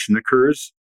stabilization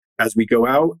occurs as we go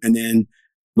out. And then,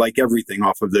 like everything,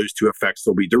 off of those two effects,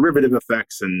 there'll be derivative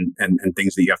effects and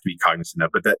things that you have to be cognizant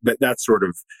of. But that's sort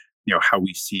of, how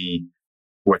we see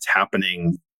what's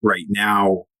happening right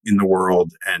now in the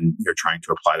world, and you're trying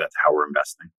to apply that to how we're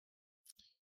investing.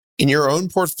 In your own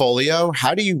portfolio,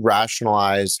 how do you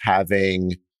rationalize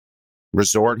having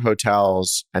resort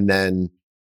hotels and then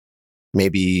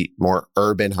maybe more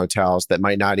urban hotels that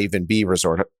might not even be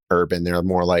resort urban? They're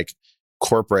more like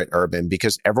corporate urban,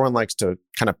 because everyone likes to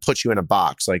kind of put you in a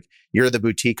box. Like, you're the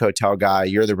boutique hotel guy,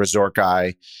 you're the resort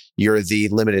guy, you're the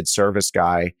limited service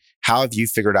guy. How have you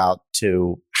figured out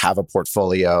to have a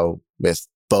portfolio with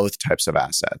both types of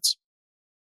assets?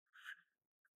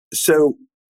 So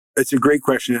it's a great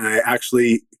question, and I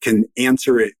actually can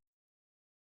answer it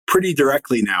pretty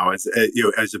directly now, as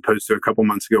opposed to a couple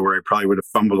months ago where I probably would have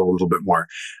fumbled a little bit more.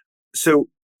 So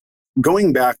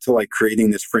going back to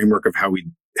creating this framework of how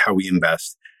we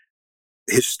invest,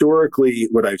 historically,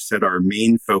 what I've said our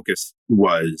main focus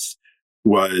was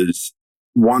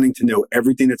wanting to know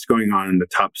everything that's going on in the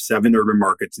top 7 urban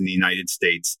markets in the United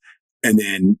States, and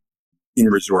then in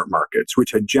resort markets,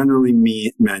 which had generally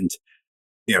meant,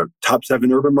 top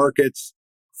 7 urban markets,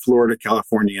 Florida,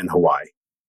 California, and Hawaii.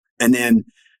 And then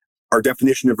our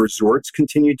definition of resorts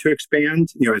continued to expand,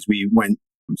 as we went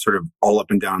sort of all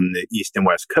up and down the East and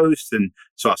West Coast and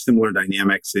saw similar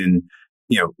dynamics in,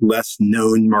 less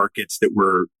known markets that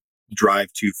were drive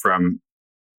to from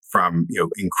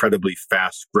incredibly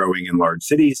fast growing and large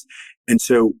cities. And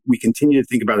so we continue to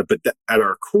think about it, but at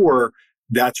our core,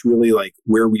 that's really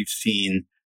where we've seen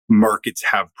markets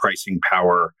have pricing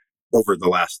power over the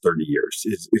last 30 years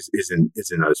is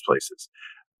in those places.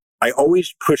 I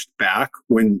always pushed back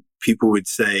when people would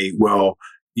say, well,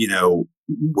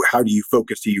 how do you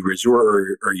focus? Do you resort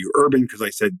or are you urban? Because I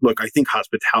said, look, I think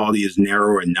hospitality is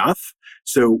narrow enough.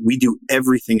 So we do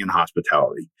everything in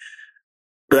hospitality.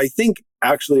 But I think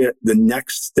actually the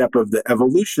next step of the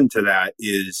evolution to that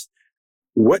is,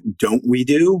 what don't we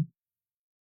do?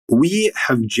 We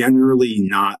have generally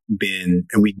not been,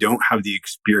 and we don't have the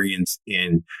experience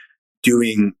in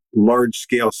doing large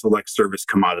scale select service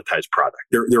commoditized product.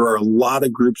 There are a lot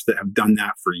of groups that have done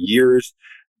that for years.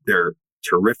 They're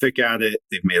terrific at it.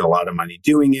 They've made a lot of money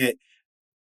doing it.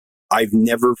 I've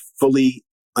never fully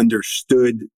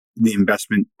understood the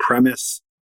investment premise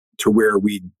to where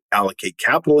we allocate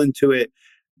capital into it.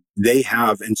 They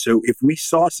have. And so if we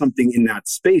saw something in that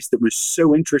space that was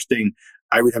so interesting,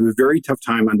 I would have a very tough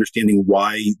time understanding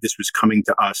why this was coming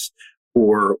to us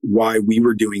or why we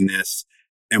were doing this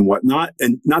and whatnot.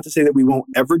 And not to say that we won't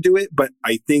ever do it, but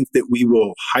I think that we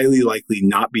will highly likely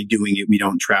not be doing it. We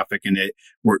don't traffic in it.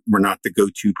 We're not the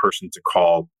go-to person to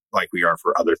call like we are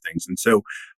for other things. And so,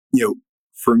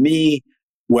 for me,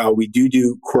 while we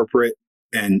do corporate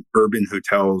and urban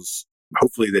hotels,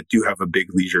 hopefully that do have a big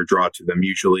leisure draw to them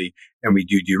usually, and we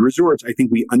do resorts, I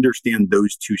think we understand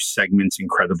those two segments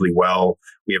incredibly well.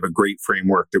 We have a great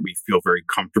framework that we feel very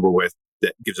comfortable with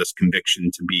that gives us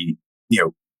conviction to be,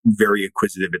 very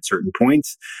acquisitive at certain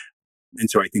points.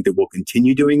 And so I think that we'll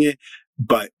continue doing it.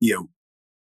 But,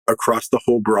 across the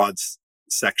whole broad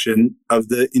section of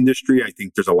the industry, I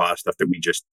think there's a lot of stuff that we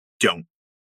just don't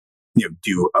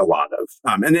do a lot of.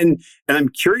 And I'm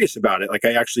curious about it. Like,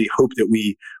 I actually hope that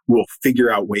we will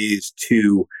figure out ways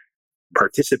to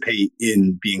participate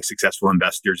in being successful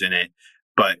investors in it.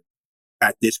 But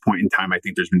at this point in time, I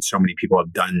think there's been so many people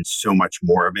have done so much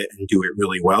more of it and do it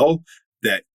really well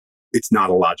that it's not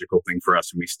a logical thing for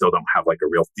us. And we still don't have like a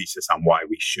real thesis on why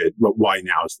we should, why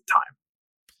now is the time.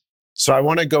 So I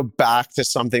want to go back to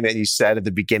something that you said at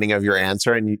the beginning of your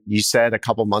answer. And you said a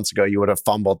couple months ago, you would have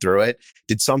fumbled through it.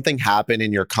 Did something happen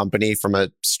in your company from a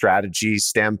strategy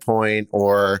standpoint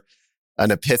or an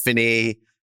epiphany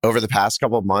over the past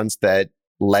couple of months that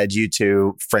led you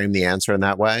to frame the answer in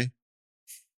that way?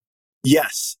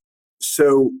 Yes.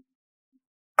 So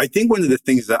I think one of the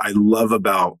things that I love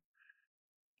about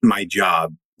my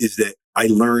job is that I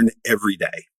learn every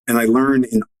day and I learn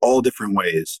in all different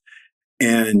ways.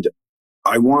 And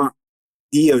I want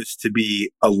EOS to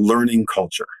be a learning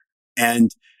culture.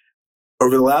 And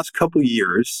over the last couple of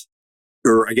years,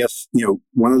 or I guess,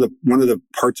 one of the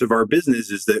parts of our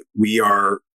business is that we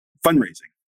are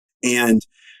fundraising. And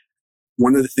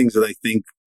one of the things that I think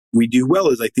we do well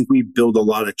is I think we build a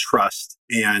lot of trust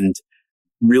and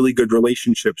really good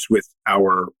relationships with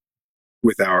our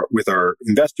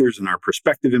investors and our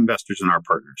prospective investors and our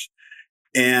partners.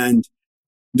 And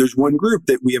there's one group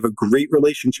that we have a great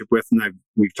relationship with, and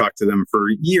we've talked to them for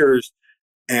years.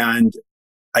 And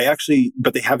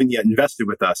but they haven't yet invested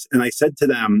with us. And I said to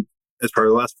them as part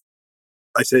of the last,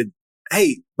 I said,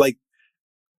 hey, like,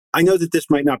 I know that this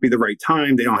might not be the right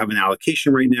time. They don't have an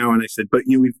allocation right now. And I said, but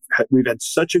we've had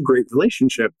such a great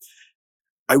relationship.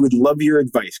 I would love your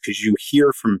advice because you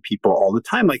hear from people all the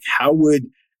time. Like, how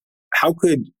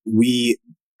could we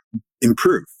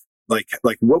improve? Like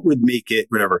what would make it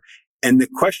whatever? And the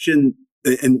question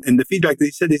and the feedback that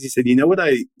he said is, he said, what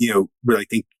I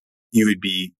think you would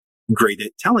be great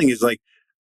at telling is like,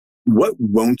 what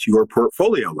won't your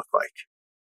portfolio look like?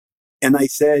 And I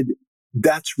said,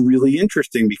 that's really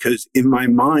interesting because in my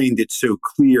mind, it's so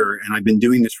clear. And I've been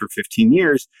doing this for 15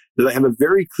 years that I have a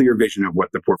very clear vision of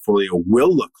what the portfolio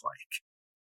will look like.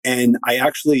 And I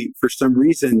actually, for some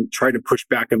reason, try to push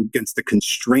back against the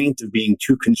constraint of being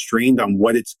too constrained on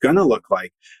what it's going to look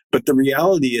like. But the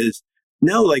reality is,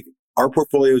 no, like our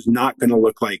portfolio is not going to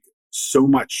look like so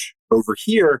much over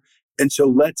here. And so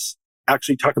let's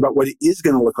actually talk about what it is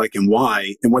going to look like and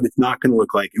why, and what it's not going to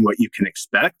look like and what you can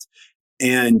expect.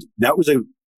 And that was an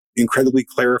incredibly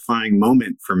clarifying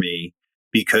moment for me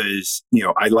because,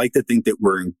 I like to think that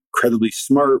we're incredibly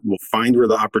smart. We'll find where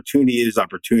the opportunity is,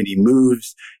 opportunity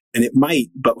moves, and it might,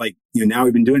 but now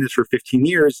we've been doing this for 15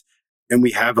 years and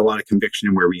we have a lot of conviction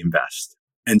in where we invest.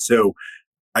 And so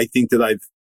I think that I've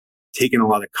taken a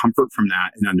lot of comfort from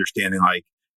that and understanding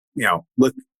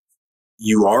look,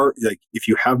 you are if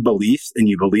you have beliefs and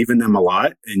you believe in them a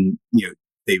lot and,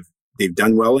 they've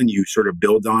done well and you sort of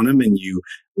build on them and you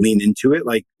lean into it,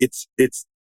 it's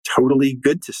totally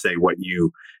good to say what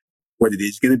it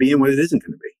is going to be and what it isn't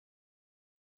going to be.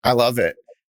 I love it.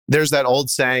 There's that old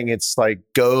saying, it's like,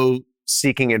 go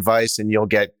seeking advice and you'll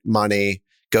get money.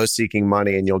 Go seeking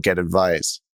money and you'll get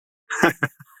advice.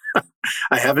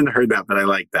 I haven't heard that, but I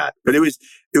like that. But it was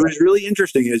really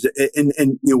interesting.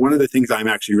 And one of the things I'm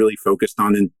actually really focused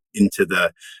on into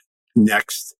the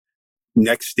next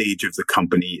stage of the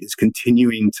company is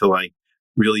continuing to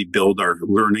really build our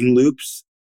learning loops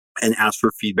and ask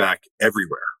for feedback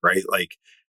everywhere, right?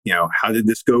 How did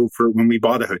this go for when we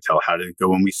bought a hotel? How did it go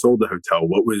when we sold a hotel?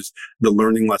 What was the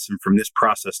learning lesson from this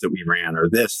process that we ran or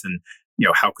this? And,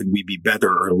 how could we be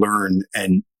better or learn?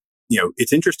 And,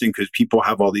 it's interesting because people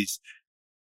have all these,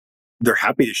 they're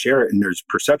happy to share it and there's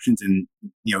perceptions in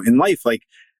life.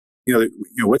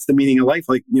 what's the meaning of life?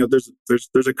 Like,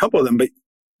 there's a couple of them, but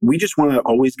we just want to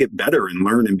always get better and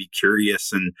learn and be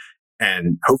curious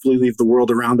and hopefully leave the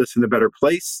world around us in a better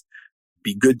place,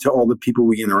 be good to all the people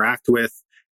we interact with,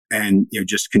 and,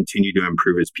 just continue to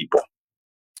improve as people.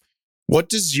 What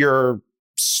does your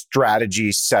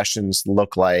strategy sessions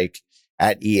look like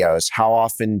at EOS? How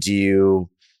often do you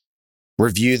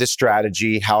review the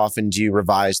strategy? How often do you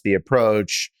revise the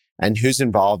approach? And who's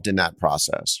involved in that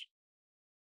process?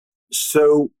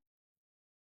 So,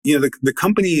 the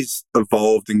company's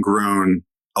evolved and grown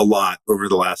a lot over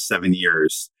the last 7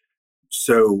 years.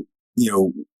 So,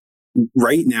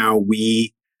 right now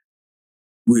we've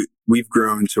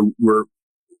grown. So we're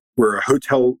a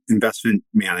hotel investment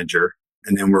manager,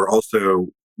 and then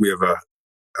we have a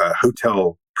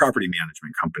hotel property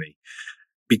management company.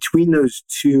 Between those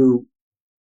two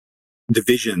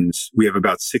divisions, we have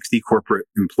about 60 corporate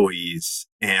employees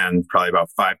and probably about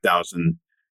 5,000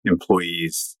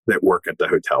 employees that work at the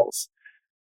hotels.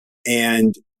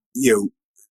 And,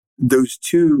 those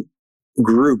two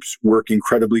groups work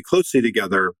incredibly closely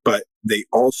together, but they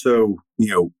also,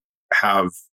 have,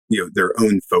 their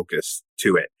own focus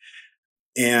to it.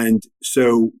 And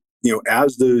so,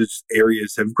 as those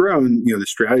areas have grown, the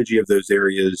strategy of those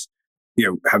areas,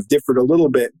 have differed a little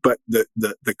bit, but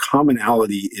the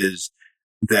commonality is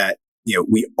that,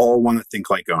 we all want to think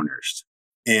like owners.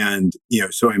 And,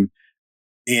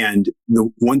 and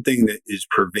the one thing that is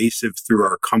pervasive through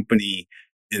our company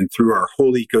and through our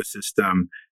whole ecosystem,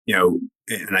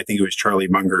 and I think it was Charlie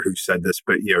Munger who said this,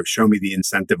 but, show me the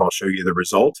incentive, I'll show you the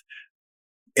result.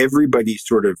 Everybody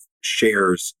sort of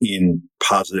shares in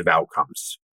positive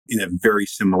outcomes in a very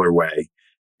similar way.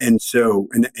 And so,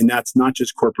 and that's not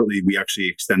just corporately, we actually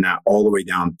extend that all the way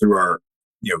down through our,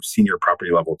 senior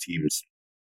property level teams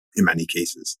in many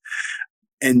cases.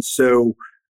 And so,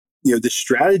 the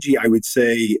strategy I would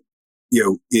say,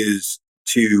 is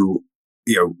to,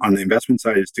 on the investment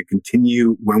side is to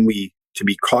continue to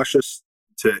be cautious,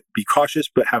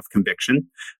 but have conviction.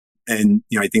 And,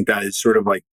 I think that is sort of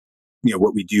like,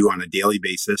 what we do on a daily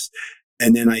basis.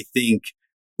 And then I think,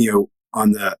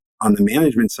 on the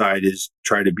management side is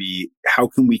try to be, how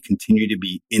can we continue to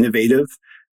be innovative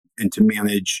and to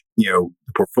manage, the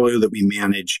portfolio that we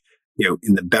manage,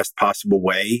 in the best possible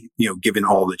way, given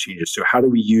all the changes. So how do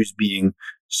we use being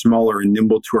smaller and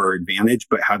nimble to our advantage,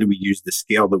 but how do we use the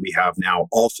scale that we have now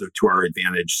also to our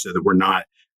advantage so that we're not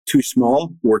too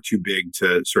small or too big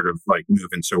to sort of like move.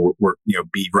 And so we're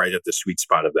be right at the sweet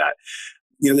spot of that.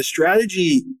 The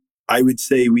strategy, I would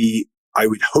say I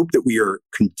would hope that we are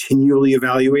continually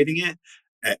evaluating it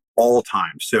at all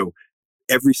times. So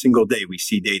every single day we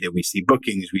see data, we see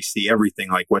bookings, we see everything,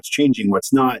 like what's changing,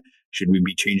 what's not, should we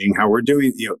be changing how we're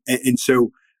doing, and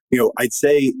so, I'd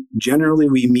say generally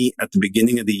we meet at the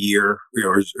beginning of the year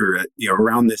or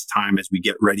around this time as we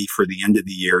get ready for the end of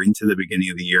the year into the beginning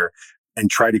of the year and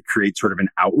try to create sort of an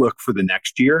outlook for the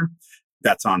next year.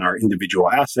 That's on our individual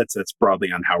assets. That's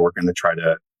broadly on how we're going to try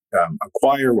to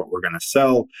acquire, what we're going to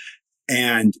sell.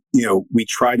 And, we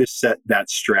try to set that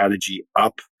strategy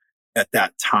up at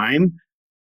that time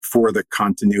for the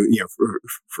continuity,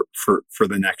 for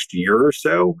the next year or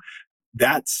so.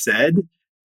 That said,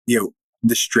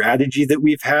 the strategy that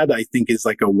we've had, I think, is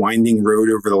like a winding road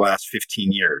over the last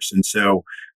 15 years. And so,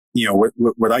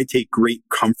 what I take great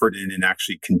comfort in and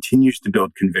actually continues to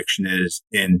build conviction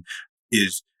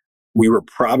is we were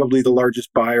probably the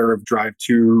largest buyer of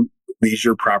drive-to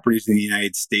leisure properties in the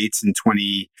United States in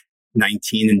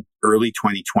 2019 and early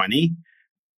 2020.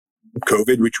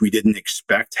 COVID, which we didn't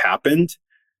expect, happened.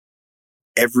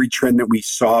 Every trend that we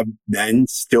saw then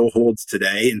still holds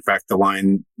today. In fact, the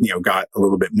line, got a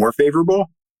little bit more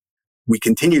favorable. We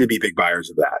continue to be big buyers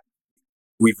of that.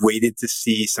 We've waited to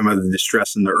see some of the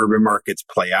distress in the urban markets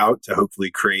play out to hopefully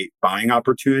create buying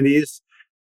opportunities.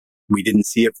 We didn't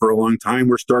see it for a long time.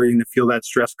 We're starting to feel that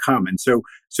stress come. And so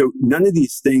none of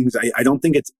these things, I don't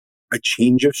think it's a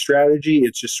change of strategy.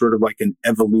 It's just sort of like an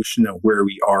evolution of where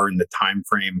we are in the time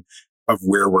frame of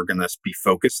where we're going to be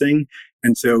focusing.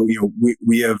 And so,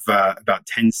 we have about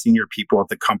 10 senior people at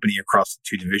the company across the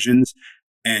two divisions,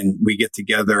 and we get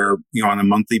together, on a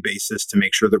monthly basis to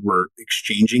make sure that we're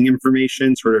exchanging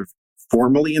information sort of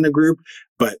formally in the group,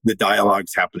 but the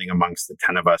dialogue's happening amongst the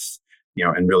 10 of us,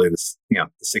 and really the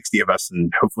 60 of us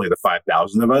and hopefully the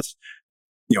 5,000 of us,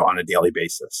 on a daily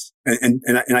basis. And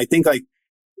I think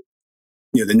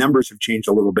the numbers have changed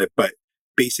a little bit, but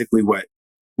basically what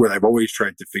I've always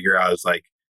tried to figure out is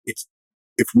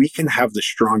if we can have the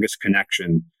strongest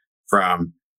connection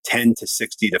from 10 to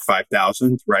 60 to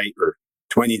 5,000, right? Or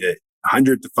 20 to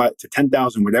 100 to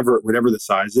 10,000, whatever the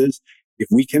size is, if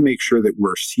we can make sure that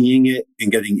we're seeing it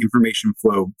and getting information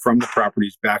flow from the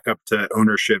properties back up to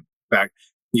ownership back,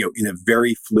 in a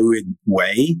very fluid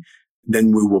way,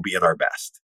 then we will be at our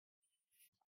best.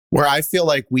 Where I feel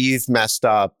like we've messed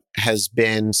up has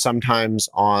been sometimes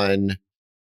on,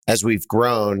 as we've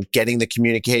grown, getting the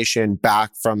communication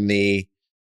back from the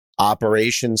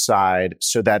operation side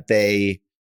so that they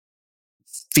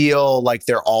feel like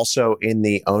they're also in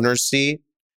the owner's seat.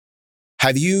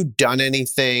 Have you done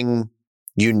anything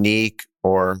unique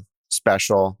or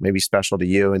special, maybe special to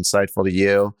you, insightful to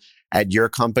you at your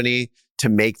company to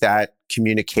make that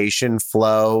communication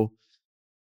flow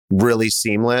really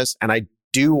seamless? And I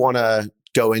do want to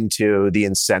go into the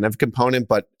incentive component,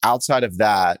 but outside of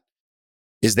that,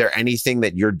 is there anything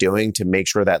that you're doing to make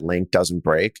sure that link doesn't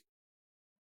break?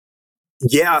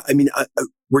 Yeah,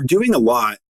 we're doing a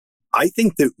lot. I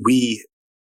think that we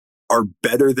are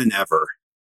better than ever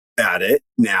at it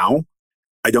now.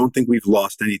 I don't think we've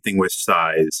lost anything with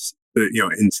size,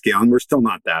 in scale, and we're still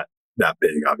not that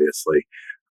big, obviously.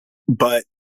 But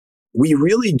we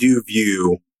really do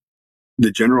view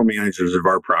the general managers of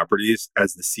our properties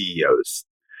as the CEOs.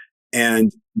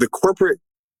 And the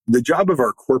job of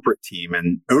our corporate team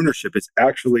and ownership is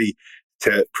actually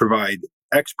to provide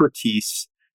expertise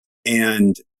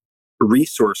and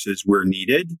resources where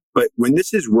needed. But when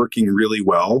this is working really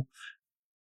well,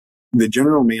 the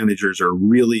general managers are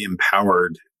really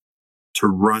empowered to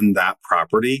run that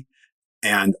property.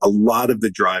 And a lot of the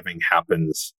driving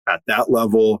happens at that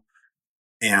level,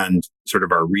 and sort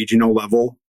of our regional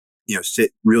level,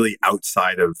 sit really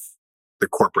outside of the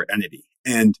corporate entity.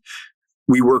 And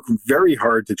we work very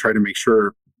hard to try to make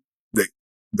sure that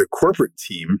the corporate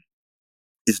team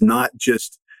is not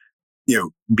just,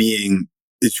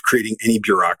 is creating any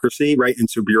bureaucracy, right? And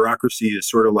so bureaucracy is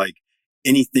sort of like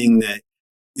anything that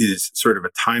is sort of a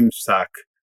time suck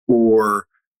or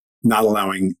not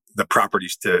allowing the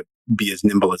properties to be as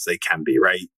nimble as they can be,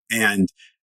 right? And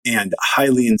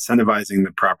highly incentivizing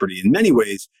the property in many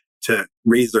ways to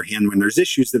raise their hand when there's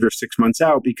issues that are 6 months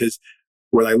out. Because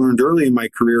what I learned early in my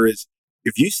career is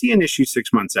if you see an issue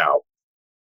 6 months out,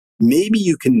 maybe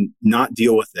you can not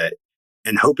deal with it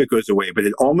and hope it goes away, but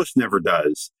it almost never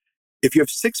does. If you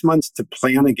have 6 months to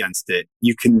plan against it,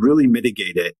 you can really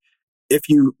mitigate it. If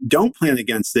you don't plan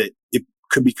against it, it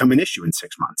could become an issue in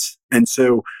 6 months. And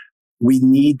so we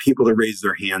need people to raise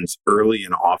their hands early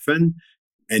and often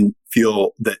and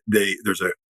feel that there's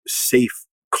a safe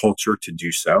culture to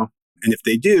do so. And if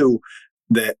they do,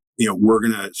 that, we're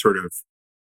going to sort of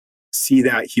see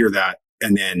that, hear that,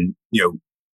 and then,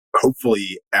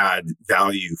 hopefully add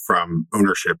value from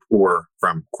ownership or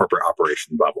from corporate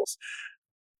operation levels.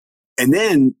 And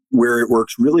then where it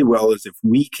works really well is if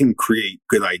we can create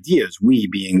good ideas, we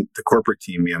being the corporate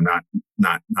team,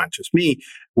 not just me,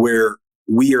 where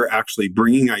we are actually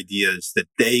bringing ideas that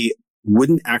they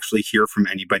wouldn't actually hear from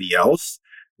anybody else,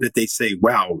 that they say,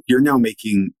 wow, you're now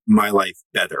making my life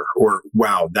better, or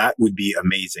wow, that would be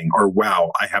amazing, or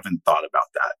wow, I haven't thought about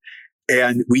that.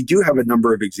 And we do have a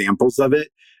number of examples of it,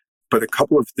 but a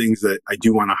couple of things that I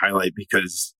do want to highlight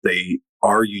because they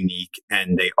are unique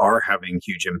and they are having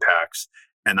huge impacts.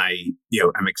 And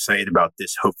I'm excited about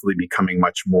this hopefully becoming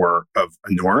much more of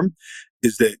a norm,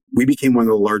 is that we became one of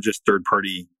the largest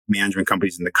third-party management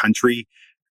companies in the country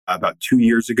about 2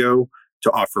 years ago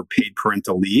to offer paid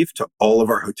parental leave to all of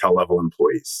our hotel level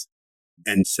employees.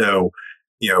 And so,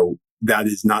 that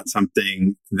is not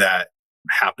something that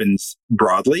happens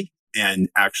broadly. And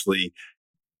actually,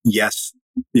 yes,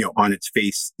 on its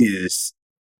face is,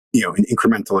 an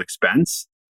incremental expense,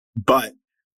 but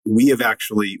we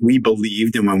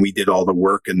believed, and when we did all the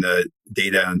work and the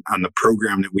data on the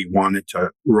program that we wanted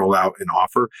to roll out and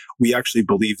offer, we actually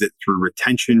believed that through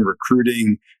retention,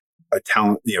 recruiting,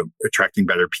 talent, attracting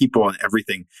better people and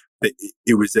everything, that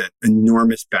it was an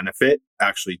enormous benefit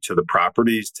actually to the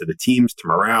properties, to the teams, to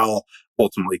morale,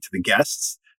 ultimately to the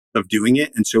guests of doing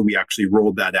it. And so we actually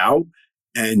rolled that out.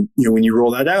 And, when you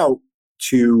roll that out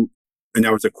and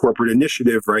that was a corporate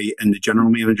initiative, right? And the general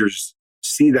managers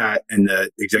see that and the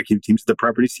executive teams of the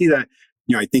property see that,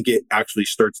 I think it actually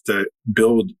starts to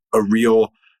build a real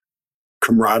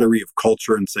camaraderie of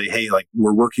culture and say, hey, like,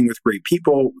 we're working with great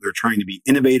people. They're trying to be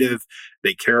innovative.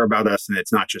 They care about us. And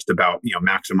it's not just about,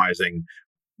 maximizing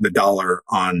the dollar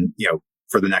on,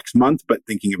 for the next month, but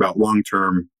thinking about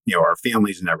long-term, our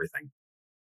families and everything.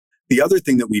 The other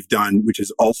thing that we've done, which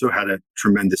has also had a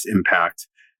tremendous impact,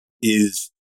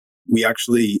 is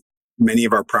many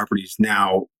of our properties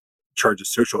now charge a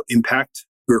social impact.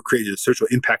 We've created a social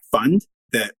impact fund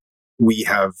that we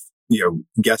have,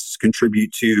 guests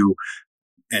contribute to.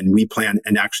 and we plan,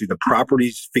 and actually the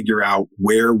properties figure out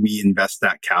where we invest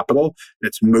that capital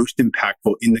that's most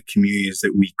impactful in the communities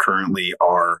that we currently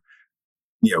are,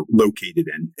 located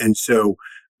in. And so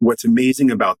what's amazing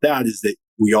about that is that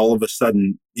we all of a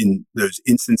sudden in those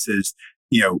instances,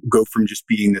 go from just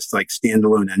being this like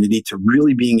standalone entity to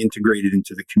really being integrated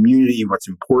into the community, what's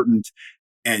important.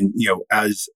 And,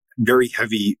 as very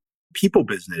heavy people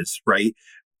business, right?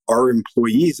 Our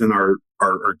employees and our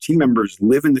team members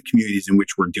live in the communities in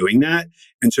which we're doing that.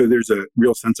 And so there's a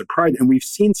real sense of pride. And we've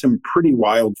seen some pretty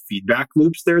wild feedback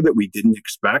loops there that we didn't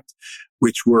expect,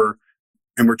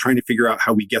 we're trying to figure out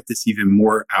how we get this even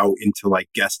more out into like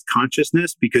guest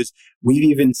consciousness, because we've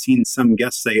even seen some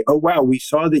guests say, oh, wow, we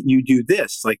saw that you do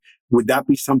this. Like, would that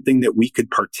be something that we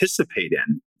could participate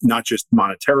in? Not just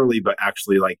monetarily, but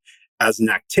actually like as an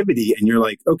activity. And you're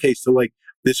like, okay, so like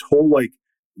this whole like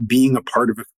being a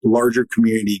part of a larger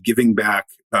community, giving back,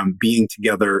 being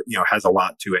together, has a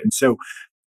lot to it. And so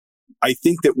I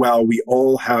think that while we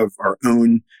all have our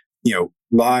own,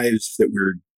 lives that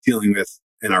we're dealing with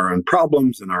and our own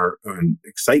problems and our own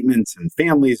excitements and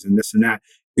families and this and that,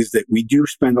 is that we do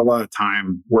spend a lot of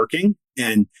time working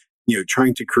and,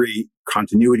 trying to create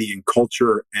continuity and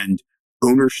culture and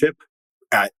ownership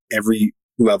at every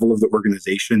level of the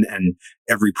organization, and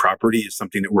every property is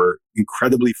something that we're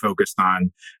incredibly focused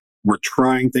on. We're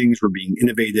trying things, we're being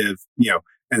innovative,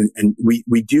 and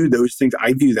we do those things.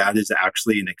 I view that as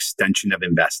actually an extension of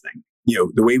investing.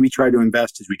 The way we try to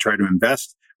invest is we try to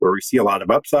invest where we see a lot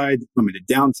of upside, limited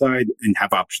downside, and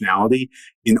have optionality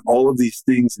in all of these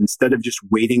things. Instead of just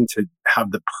waiting to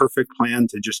have the perfect plan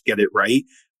to just get it right,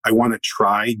 I want to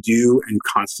try, do, and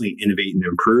constantly innovate and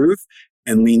improve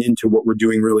and lean into what we're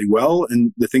doing really well.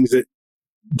 And the things that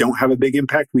don't have a big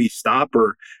impact, we stop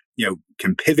or,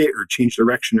 can pivot or change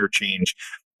direction or change.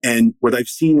 And what I've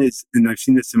seen is, and I've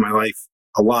seen this in my life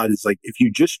a lot, is like, if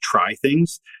you just try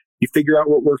things, you figure out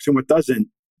what works and what doesn't.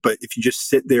 But if you just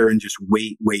sit there and just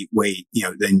wait,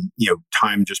 then,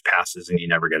 time just passes and you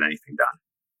never get anything done.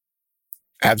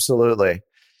 Absolutely.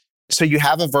 So you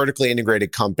have a vertically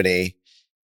integrated company,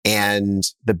 and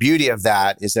the beauty of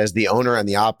that is, as the owner and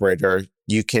the operator,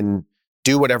 you can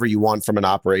do whatever you want from an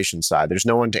operations side. There's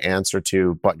no one to answer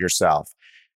to but yourself.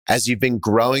 As you've been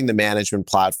growing the management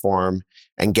platform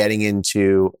and getting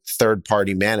into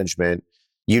third-party management,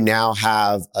 you now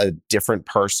have a different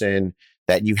person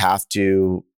that you have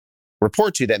to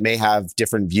report to that may have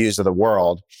different views of the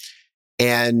world.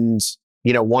 And,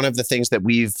 one of the things that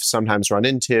we've sometimes run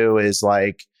into is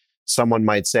like, someone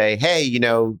might say, hey,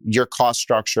 your cost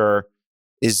structure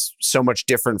is so much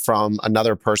different from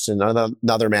another person,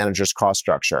 another manager's cost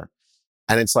structure.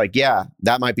 And it's like, yeah,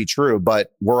 that might be true,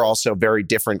 but we're also a very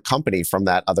different company from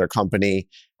that other company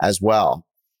as well.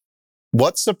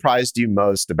 What surprised you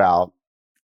most about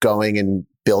going and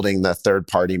building the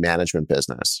third-party management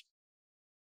business?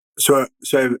 So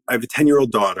I have a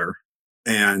 10-year-old daughter,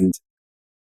 and,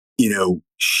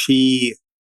 she,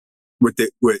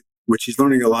 what she's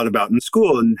learning a lot about in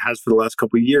school and has for the last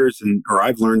couple of years, or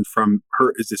I've learned from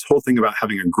her, is this whole thing about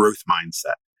having a growth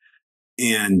mindset.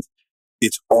 And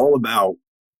it's all about,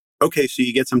 okay, so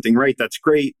you get something right, that's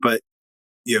great. But,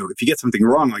 if you get something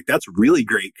wrong, like that's really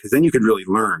great, because then you could really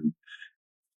learn.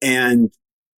 And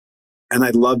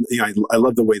I love, I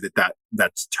love the way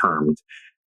that's termed.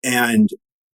 And,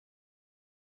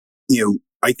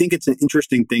 I think it's an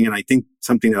interesting thing. And I think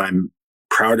something that I'm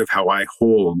proud of how I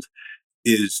hold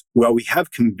is, while we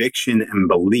have conviction and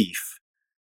belief,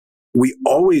 we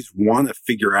always want to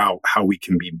figure out how we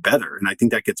can be better. And I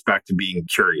think that gets back to being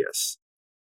curious.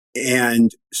 And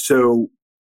so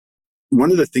one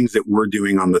of the things that we're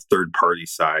doing on the third party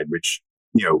side, which,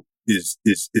 is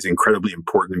incredibly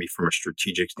important to me from a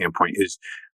strategic standpoint, is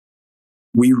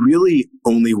we really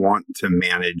only want to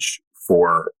manage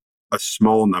for a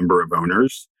small number of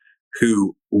owners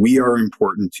who we are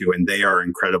important to, and they are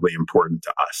incredibly important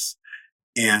to us.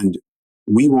 And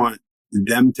we want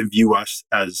them to view us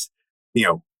as,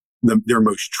 their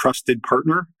most trusted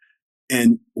partner.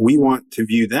 And we want to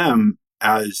view them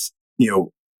as,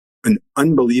 an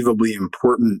unbelievably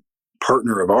important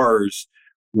partner of ours,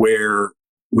 where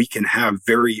we can have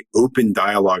very open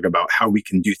dialogue about how we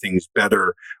can do things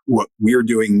better, what we're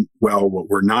doing well, what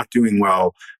we're not doing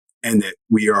well, and that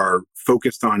we are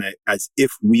focused on it as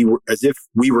if we were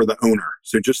the owner.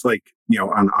 So just like,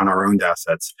 on our owned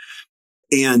assets.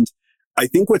 And I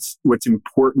think what's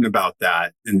important about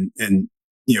that, and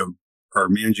our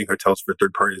managing hotels for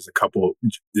third party as a couple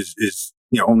is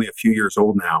only a few years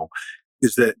old now,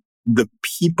 is that the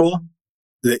people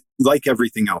that, like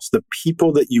everything else, the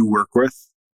people that you work with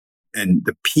and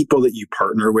the people that you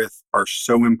partner with are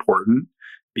so important.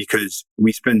 because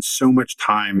we spend so much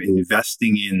time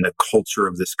investing in the culture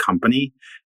of this company.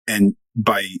 And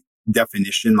by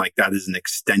definition, like that is an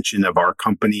extension of our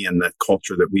company and the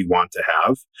culture that we want to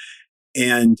have.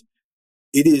 And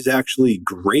it is actually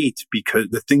great because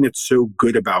the thing that's so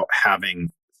good about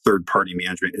having third-party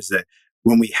management is that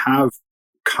when we have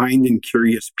kind and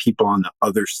curious people on the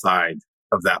other side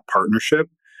of that partnership,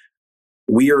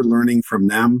 we are learning from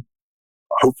them.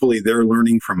 Hopefully they're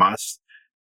learning from us.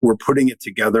 We're putting it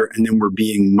together, and then we're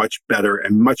being much better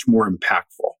and much more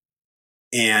impactful.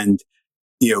 And,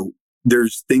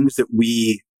 there's things that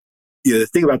the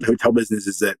thing about the hotel business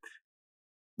is that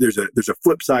there's a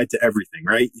flip side to everything,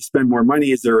 right? You spend more money.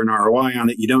 Is there an ROI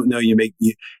on it? You don't know.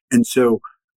 And so,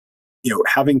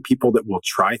 having people that will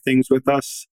try things with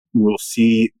us,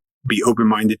 be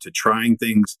open-minded to trying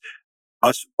things,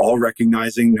 us all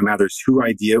recognizing no matter whose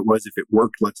idea it was, if it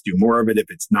worked, let's do more of it. If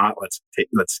it's not, let's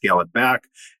scale it back,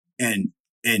 and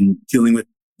dealing with,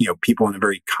 people in a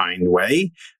very kind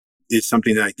way is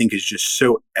something that I think is just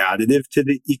so additive to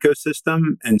the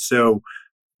ecosystem. And so,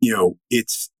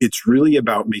 it's really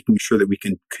about making sure that we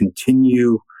can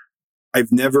continue.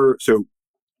 So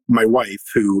my wife,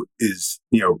 who is,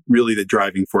 really the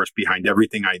driving force behind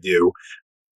everything I do,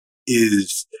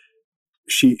 is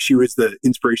she was the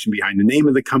inspiration behind the name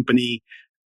of the company.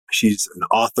 She's an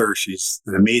author. She's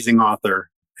an amazing author.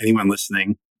 Anyone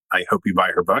listening, I hope you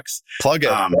buy her books. Plug it.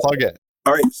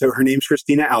 All right. So her name's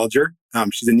Christina Alger.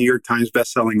 She's a New York Times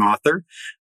bestselling author.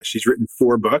 She's written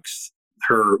 4 books.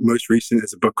 Her most recent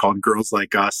is a book called Girls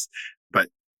Like Us, but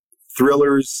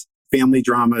thrillers, family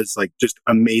dramas, like just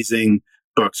amazing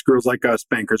books. Girls Like Us,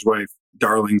 Banker's Wife,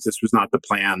 Darlings, This Was Not the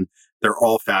Plan. They're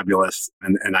all fabulous,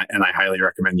 and I highly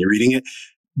recommend you reading it.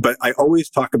 But I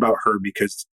always talk about her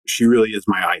because she really is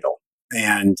my idol.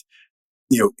 And,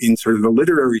 in sort of the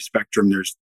literary spectrum,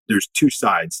 there's 2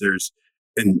 sides.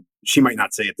 And she might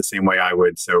not say it the same way I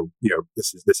would. So,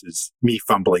 this is me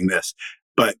fumbling this.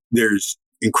 But there's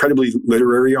incredibly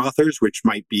literary authors, which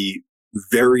might be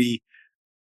very,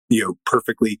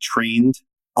 perfectly trained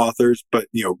authors, but,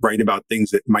 write about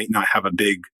things that might not have a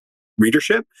big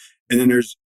readership. And then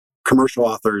there's commercial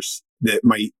authors that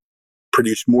might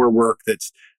produce more work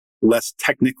that's less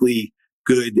technically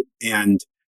good,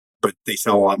 but they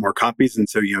sell a lot more copies. And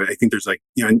so, I think there's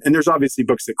and there's obviously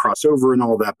books that cross over and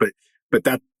all that, but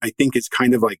that I think is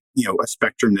kind of like, a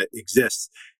spectrum that exists.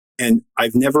 And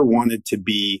I've never wanted to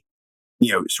be,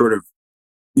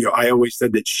 I always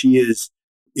said that she is,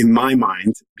 in my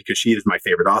mind, because she is my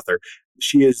favorite author,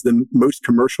 she is the most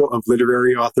commercial of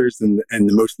literary authors and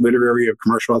the most literary of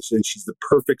commercial authors. And she's the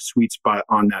perfect sweet spot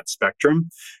on that spectrum.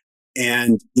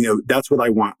 And, that's what I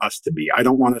want us to be. I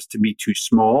don't want us to be too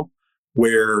small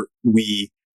where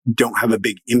we don't have a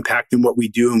big impact in what we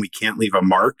do and we can't leave a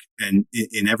mark in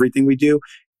everything we do.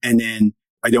 And then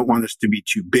I don't want us to be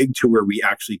too big to where we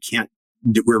actually can't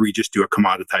where we just do a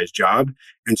commoditized job.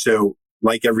 And so,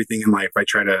 like everything in life, I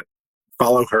try to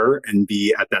follow her and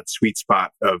be at that sweet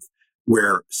spot of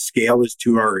where scale is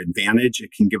to our advantage.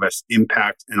 It can give us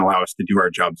impact and allow us to do our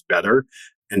jobs better.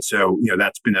 And so,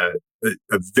 that's been a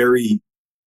very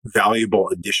valuable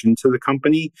addition to the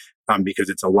company because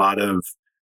it's a lot of,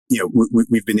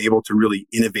 we've been able to really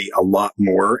innovate a lot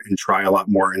more and try a lot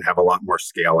more and have a lot more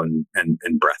scale and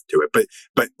breadth to it,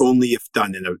 but only if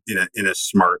done in a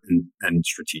smart and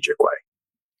strategic way.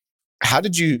 How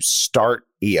did you start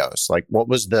EOS? Like, what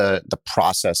was the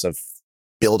process of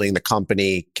building the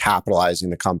company, capitalizing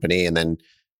the company, and then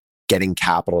getting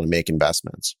capital to make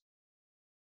investments?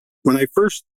 When I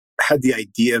first had the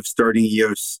idea of starting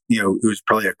EOS, it was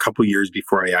probably a couple years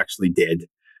before I actually did.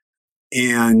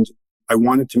 And I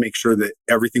wanted to make sure that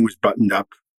everything was buttoned up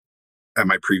at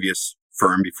my previous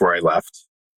firm before I left.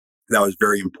 That was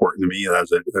very important to me.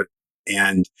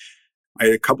 And I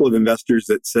had a couple of investors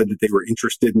that said that they were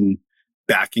interested in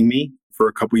backing me for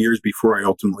a couple of years before I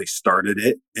ultimately started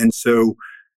it. And so,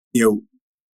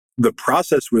 the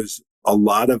process was a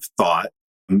lot of thought,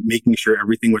 making sure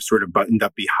everything was sort of buttoned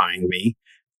up behind me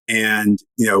and,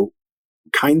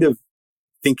 kind of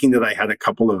thinking that I had a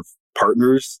couple of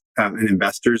partners and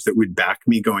investors that would back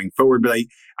me going forward. But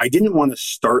I didn't want to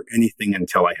start anything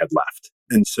until I had left.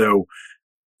 And so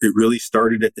it really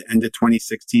started at the end of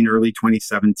 2016, early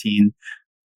 2017,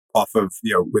 off of,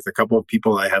 with a couple of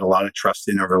people I had a lot of trust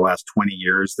in over the last 20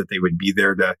 years that they would be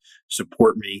there to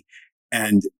support me.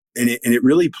 And it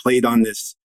really played on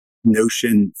this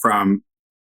notion from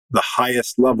the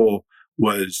highest level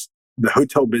was the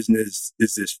hotel business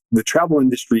the travel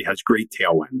industry has great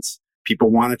tailwinds.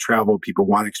 People want to travel, people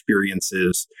want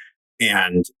experiences,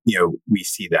 and, we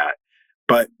see that.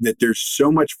 But that there's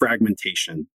so much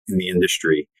fragmentation in the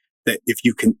industry that if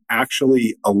you can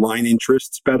actually align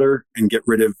interests better and get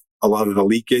rid of a lot of the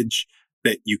leakage,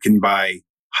 that you can buy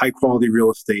high quality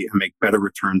real estate and make better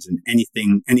returns than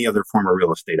any other form of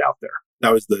real estate out there.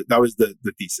 That was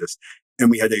the thesis.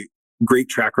 And we had a great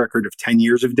track record of 10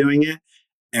 years of doing it.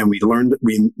 And we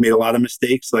made a lot of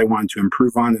mistakes that I wanted to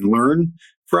improve on and learn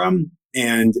from.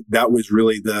 And that was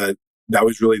really the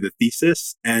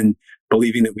thesis, and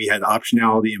believing that we had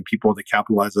optionality and people to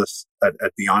capitalize us at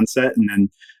the onset. And then,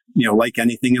 like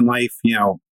anything in life,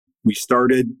 we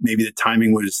started, maybe the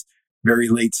timing was very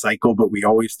late cycle, but we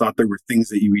always thought there were things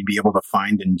that you would be able to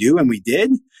find and do. And we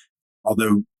did,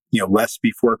 although, less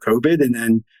before COVID. And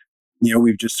then,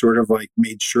 we've just sort of like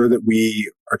made sure that we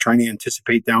are trying to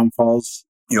anticipate downfalls,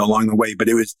 along the way. But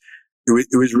it was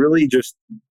really just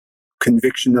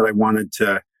conviction that I wanted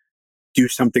to do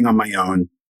something on my own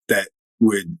that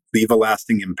would leave a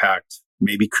lasting impact,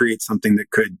 maybe create something that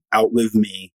could outlive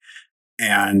me,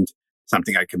 and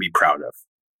something I could be proud of.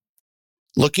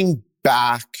 Looking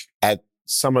back at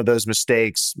some of those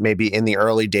mistakes, maybe in the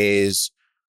early days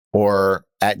or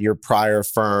at your prior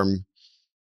firm,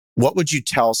 what would you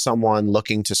tell someone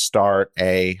looking to start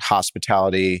a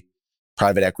hospitality,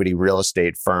 private equity, real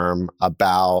estate firm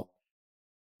about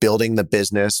building the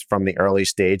business from the early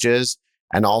stages,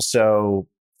 and also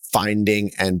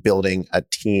finding and building a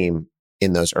team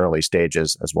in those early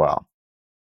stages as well?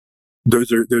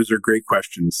 Those are great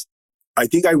questions. I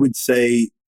think I would say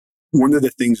one of the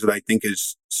things that I think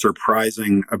is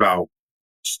surprising about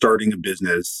starting a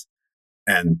business,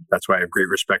 and that's why I have great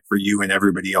respect for you and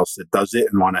everybody else that does it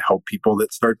and want to help people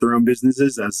that start their own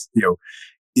businesses,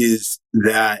 is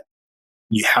that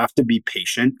you have to be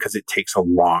patient because it takes a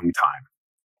long time.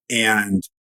 And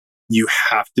you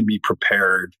have to be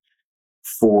prepared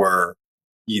for,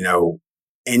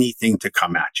 anything to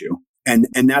come at you. And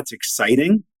that's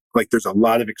exciting. Like, there's a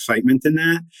lot of excitement in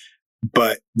that,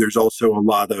 but there's also a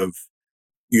lot of,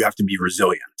 you have to be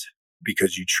resilient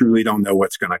because you truly don't know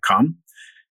what's going to come.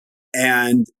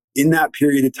 And in that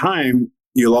period of time,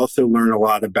 you'll also learn a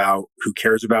lot about who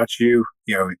cares about you,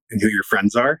 and who your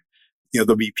friends are.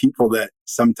 There'll be people that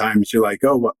sometimes you're like,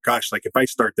 oh, well, gosh, like if I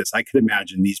start this, I could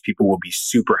imagine these people will be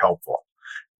super helpful.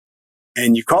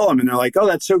 And you call them and they're like, oh,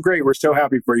 that's so great. We're so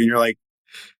happy for you. And you're like,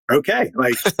 okay,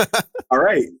 like, all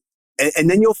right. And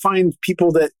then you'll find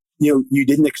people that, you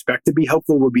didn't expect to be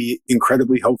helpful will be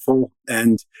incredibly helpful.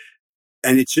 And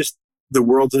it's just, the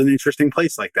world's an interesting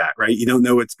place like that, right? You don't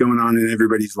know what's going on in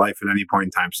everybody's life at any point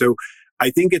in time. So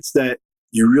I think it's that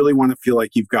you really want to feel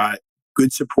like you've got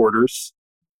good supporters.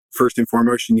 First and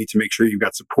foremost, you need to make sure you've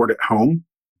got support at home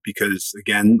because,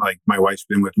 again, like my wife's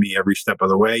been with me every step of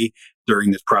the way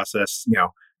during this process.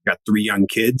 Got 3 young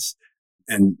kids.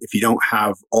 And if you don't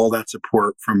have all that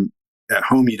support from at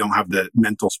home, you don't have the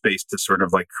mental space to sort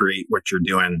of like create what you're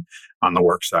doing on the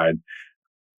work side.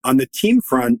 On the team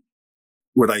front,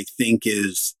 what I think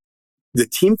is the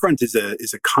team front is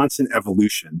a constant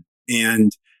evolution.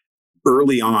 And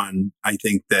early on, I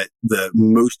think that the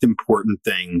most important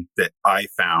thing that I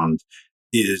found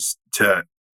is to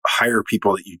hire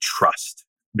people that you trust,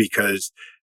 because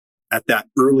at that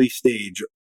early stage,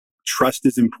 trust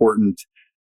is important.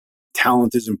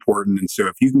 Talent is important. And so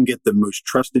if you can get the most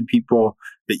trusted people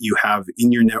that you have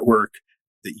in your network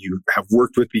that you have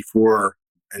worked with before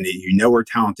and that you know are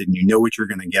talented and you know what you're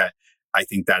going to get, I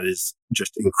think that is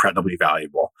just incredibly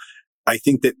valuable. I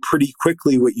think that pretty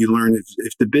quickly what you learn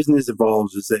if the business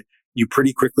evolves is that you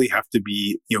pretty quickly have to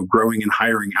be, growing and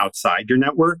hiring outside your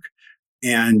network.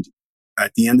 And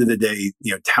at the end of the day,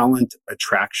 talent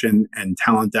attraction and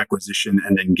talent acquisition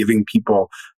and then giving people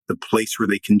the place where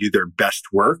they can do their best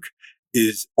work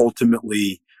is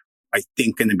ultimately, I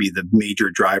think, going to be the major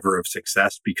driver of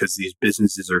success, because these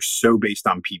businesses are so based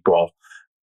on people.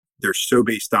 They're so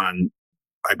based on,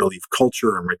 I believe,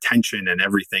 culture and retention and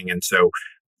everything. And so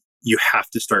you have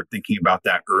to start thinking about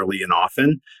that early and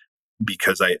often,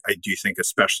 because I do think,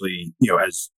 especially,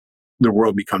 as the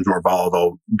world becomes more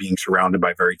volatile, being surrounded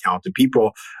by very talented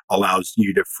people allows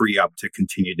you to free up to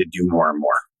continue to do more and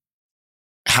more.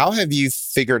 How have you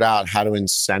figured out how to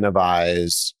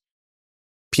incentivize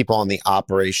people on the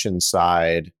operations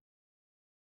side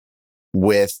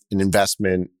with an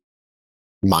investment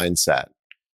mindset?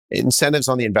 Incentives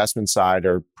on the investment side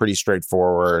are pretty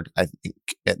straightforward. I think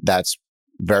that's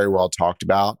very well talked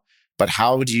about. But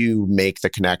how do you make the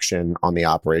connection on the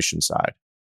operations side?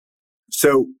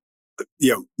 So,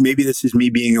 maybe this is me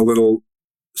being a little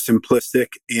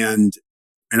simplistic, and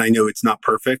I know it's not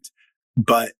perfect,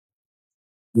 but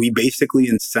we basically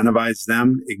incentivize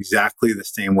them exactly the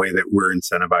same way that we're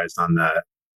incentivized on the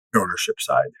ownership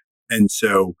side. And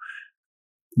so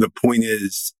the point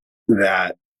is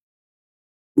that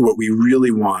what we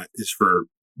really want is for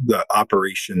the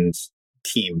operations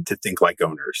team to think like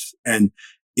owners. And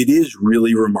it is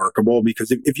really remarkable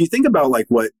because if you think about like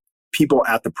what people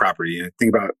at the property, and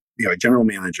think about, a general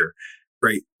manager,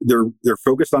 right? They're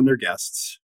focused on their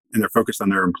guests and they're focused on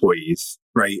their employees,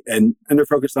 right? And they're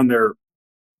focused on their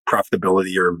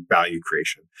profitability or value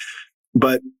creation.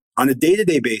 But on a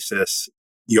day-to-day basis,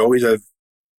 you always have,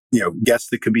 guests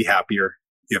that could be happier.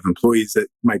 You have employees that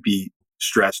might be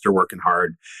stressed or working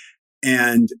hard.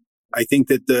 And I think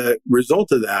that the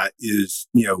result of that is,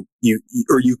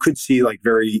 you could see like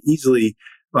very easily,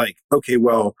 like, okay,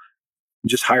 well,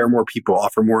 just hire more people,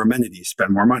 offer more amenities,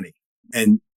 spend more money.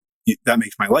 And that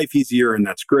makes my life easier and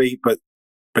that's great. But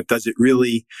does it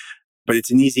really? But it's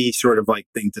an easy sort of like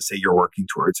thing to say you're working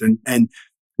towards. And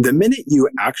the minute you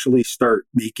actually start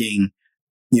making,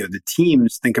 the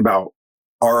teams think about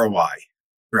ROI,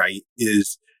 right?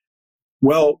 Is,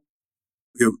 well,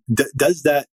 does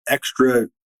that extra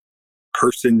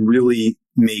person really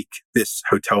make this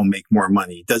hotel make more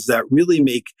money? Does that really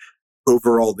make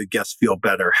overall the guests feel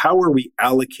better? How are we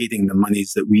allocating the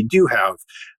monies that we do have?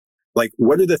 Like,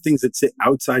 what are the things that sit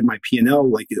outside my P&L?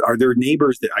 Like, are there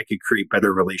neighbors that I could create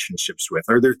better relationships with?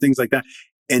 Are there things like that?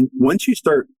 And once you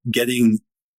start getting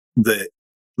the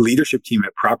leadership team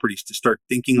at properties to start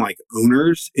thinking like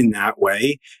owners in that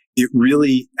way, it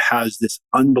really has this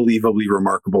unbelievably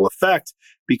remarkable effect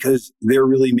because they're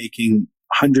really making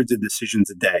hundreds of decisions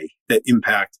a day that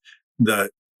impact the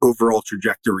overall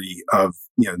trajectory of,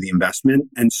 the investment.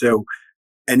 And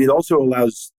it also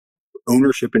allows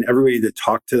ownership and everybody to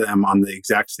talk to them on the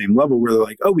exact same level where they're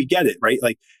like, oh, we get it, right?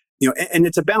 Like, and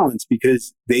it's a balance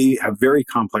because they have very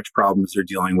complex problems they're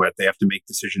dealing with. They have to make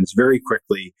decisions very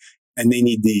quickly and they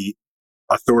need the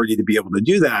authority to be able to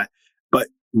do that. But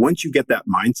once you get that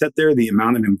mindset there, the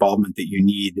amount of involvement that you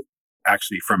need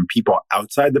actually from people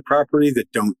outside the property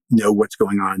that don't know what's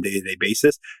going on a day-to-day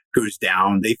basis goes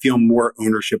down. They feel more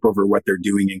ownership over what they're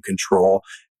doing and control.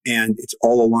 And it's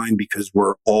all aligned because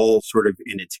we're all sort of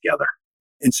in it together.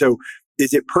 And so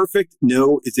is it perfect?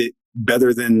 No. Is it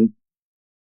better than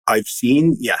I've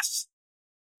seen? Yes.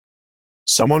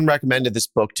 Someone recommended this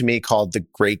book to me called The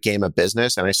Great Game of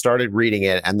Business, and I started reading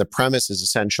it. And the premise is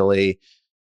essentially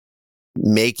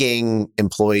making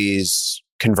employees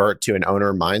convert to an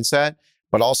owner mindset,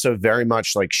 but also very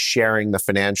much like sharing the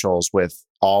financials with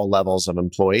all levels of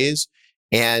employees.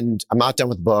 And I'm not done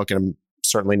with the book, and I'm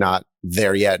certainly not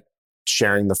there yet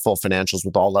sharing the full financials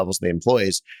with all levels of the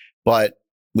employees. But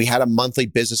we had a monthly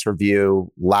business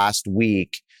review last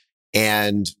week,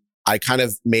 and I kind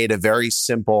of made a very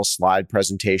simple slide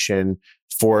presentation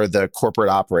for the corporate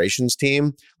operations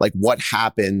team, like what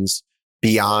happens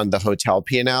beyond the hotel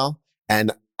P&L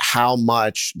and how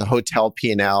much the hotel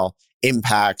P&L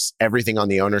impacts everything on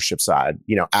the ownership side,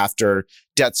 after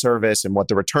debt service and what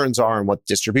the returns are and what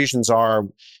distributions are,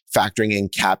 factoring in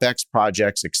CapEx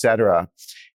projects, et cetera.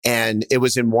 And it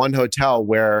was in one hotel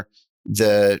where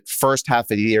the first half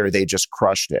of the year, they just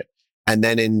crushed it. And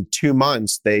then in 2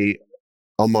 months, they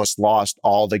almost lost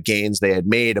all the gains they had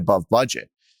made above budget.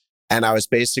 And I was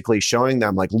basically showing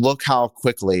them like, look how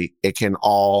quickly it can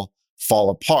all fall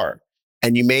apart.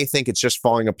 And you may think it's just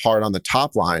falling apart on the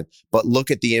top line, but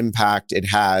look at the impact it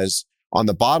has on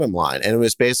the bottom line. And it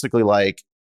was basically like,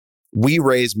 we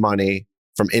raise money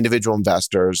from individual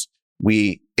investors.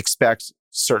 We expect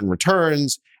certain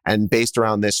returns and based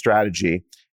around this strategy.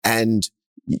 And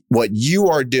what you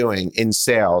are doing in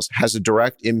sales has a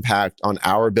direct impact on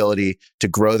our ability to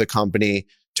grow the company,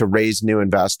 to raise new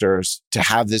investors, to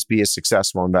have this be a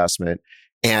successful investment.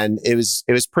 And it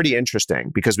was pretty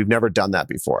interesting because we've never done that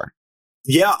before.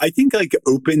 Yeah, I think like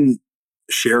open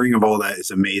sharing of all that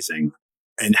is amazing,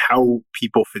 and how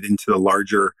people fit into the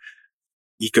larger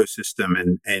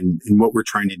ecosystem and what we're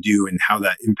trying to do and how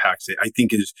that impacts it, I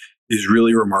think is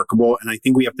really remarkable. And I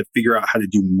think we have to figure out how to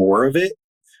do more of it.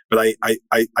 But I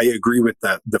agree with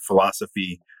the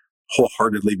philosophy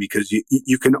wholeheartedly, because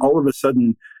you can all of a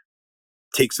sudden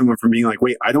take someone from being like,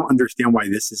 wait, I don't understand why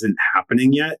this isn't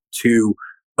happening yet, to,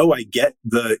 oh, I get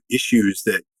the issues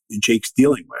that Jake's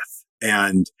dealing with.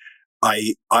 And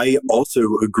I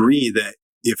also agree that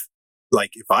if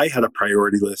I had a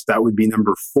priority list, that would be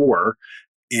number 4,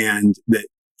 and that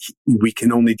we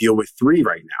can only deal with 3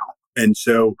 right now. And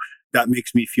so that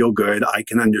makes me feel good. I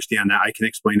can understand that. I can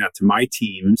explain that to my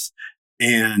teams.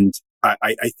 And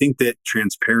I think that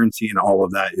transparency and all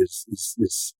of that is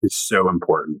so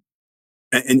important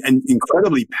and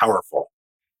incredibly powerful.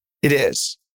 It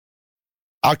is.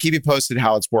 I'll keep you posted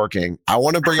how it's working. I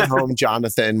want to bring it home,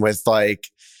 Jonathan, with like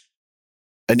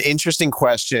an interesting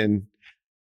question.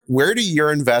 Where do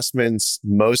your investments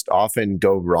most often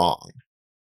go wrong?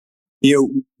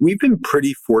 We've been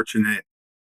pretty fortunate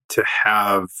to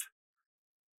have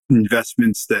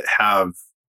investments that have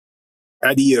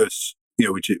at EOS,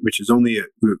 which is only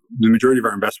the majority of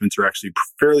our investments are actually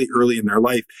fairly early in their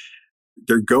life.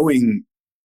 They're going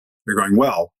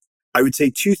well. I would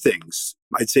say two things.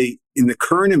 I'd say in the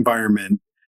current environment,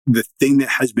 the thing that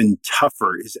has been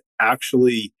tougher is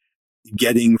actually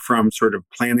getting from sort of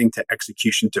planning to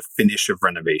execution to finish of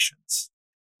renovations.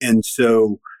 And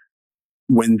so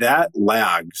when that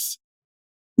lags,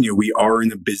 we are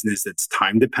in a business that's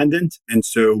time dependent. And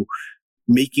so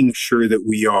making sure that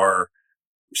we are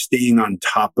staying on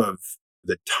top of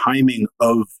the timing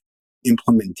of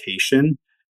implementation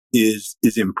is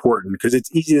important, because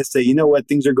it's easy to say, you know what,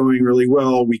 things are going really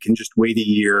well, we can just wait a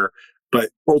year. But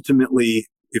ultimately,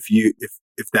 if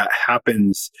that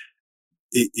happens,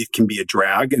 it can be a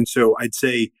drag. And so I'd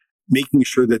say making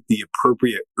sure that the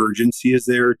appropriate urgency is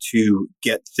there to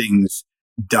get things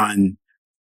done,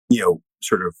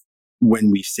 sort of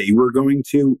when we say we're going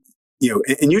to,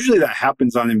 and usually that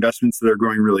happens on investments that are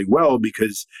going really well,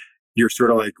 because you're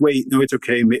sort of like, wait, no, it's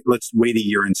okay, let's wait a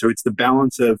year. And so it's the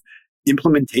balance of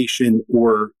implementation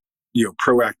or,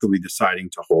 proactively deciding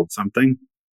to hold something,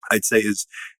 I'd say is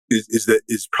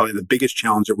probably the biggest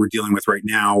challenge that we're dealing with right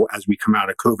now as we come out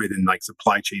of COVID and like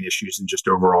supply chain issues and just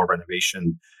overall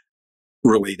renovation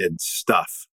related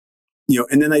stuff.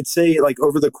 And then I'd say, like,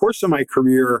 over the course of my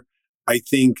career, I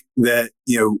think that,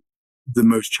 the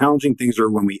most challenging things are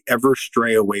when we ever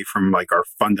stray away from like our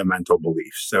fundamental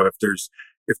beliefs. So if there's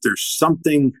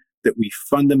something that we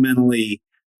fundamentally,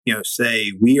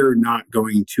 say we are not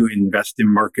going to invest in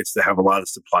markets that have a lot of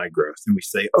supply growth, and we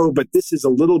say, oh, but this is a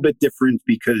little bit different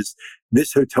because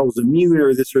this hotel's immune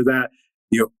or this or that,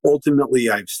 ultimately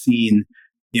I've seen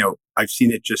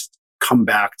it just come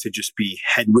back to just be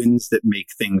headwinds that make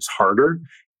things harder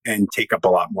and take up a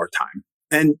lot more time.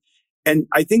 And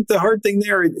I think the hard thing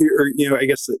there, or I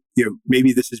guess,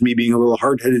 maybe this is me being a little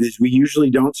hard-headed, is we usually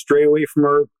don't stray away from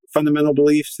our fundamental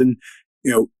beliefs. And,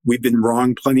 we've been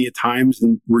wrong plenty of times,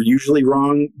 and we're usually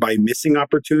wrong by missing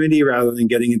opportunity rather than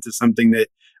getting into something that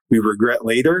we regret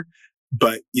later.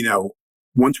 But,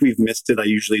 once we've missed it, I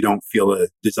usually don't feel a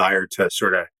desire to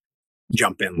sort of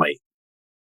jump in late.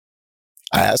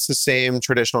 I ask the same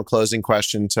traditional closing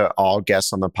question to all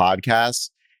guests on the podcast.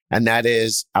 And that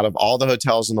is, out of all the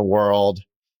hotels in the world,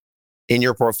 in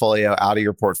your portfolio, out of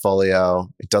your portfolio,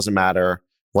 it doesn't matter,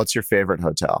 what's your favorite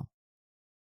hotel?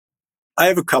 I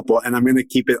have a couple, and I'm going to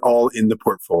keep it all in the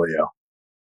portfolio.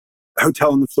 A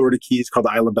hotel in the Florida Keys called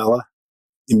Isla Bella.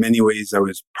 In many ways, I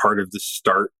was part of the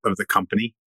start of the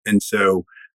company. And so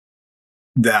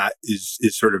that is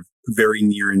sort of very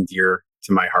near and dear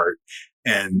to my heart.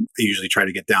 And I usually try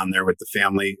to get down there with the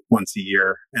family once a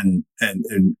year, and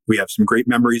we have some great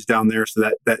memories down there.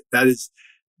 So that is,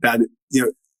 I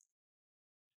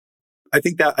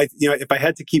think that if I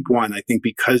had to keep one, I think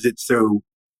because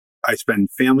I spend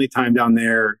family time down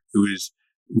there. It was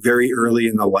very early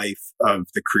in the life of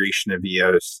the creation of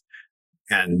EOS,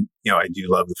 and I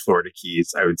do love the Florida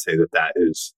Keys. I would say that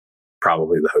is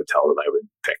probably the hotel that I would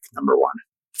pick number one.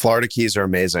 Florida Keys are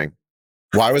amazing.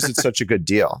 Why was it such a good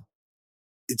deal?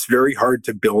 It's very hard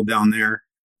to build down there.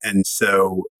 And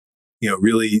so,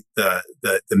 really the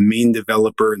main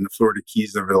developer in the Florida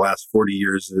Keys over the last 40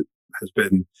 years has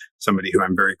been somebody who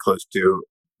I'm very close to.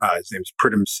 His name's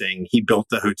Pritam Singh. He built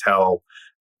the hotel.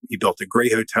 He built a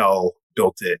great hotel,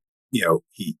 built it.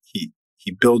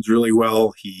 He builds really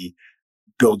well. He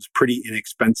builds pretty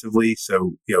inexpensively.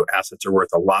 So, assets are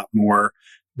worth a lot more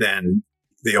than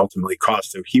they ultimately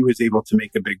cost. So he was able to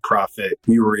make a big profit.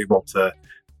 We were able to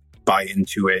buy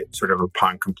into it sort of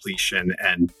upon completion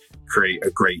and create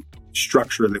a great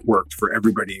structure that worked for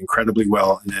everybody incredibly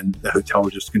well. And then the hotel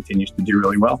just continues to do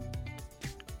really well.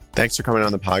 Thanks for coming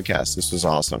on the podcast. This was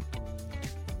awesome.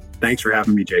 Thanks for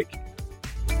having me, Jake.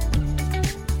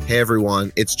 Hey,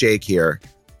 everyone. It's Jake here.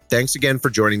 Thanks again for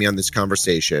joining me on this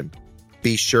conversation.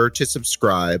 Be sure to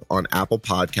subscribe on Apple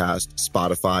Podcasts,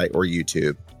 Spotify, or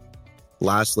YouTube.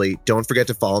 Lastly, don't forget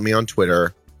to follow me on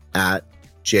Twitter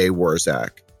 @JWurzak.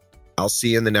 I'll see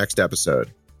you in the next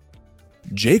episode.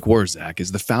 Jake Wurzak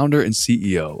is the founder and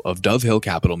CEO of Dove Hill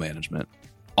Capital Management.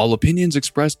 All opinions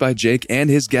expressed by Jake and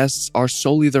his guests are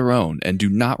solely their own and do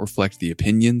not reflect the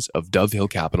opinions of Dove Hill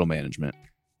Capital Management.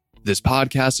 This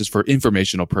podcast is for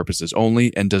informational purposes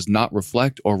only and does not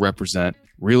reflect or represent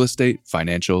real estate,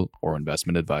 financial, or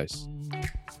investment advice.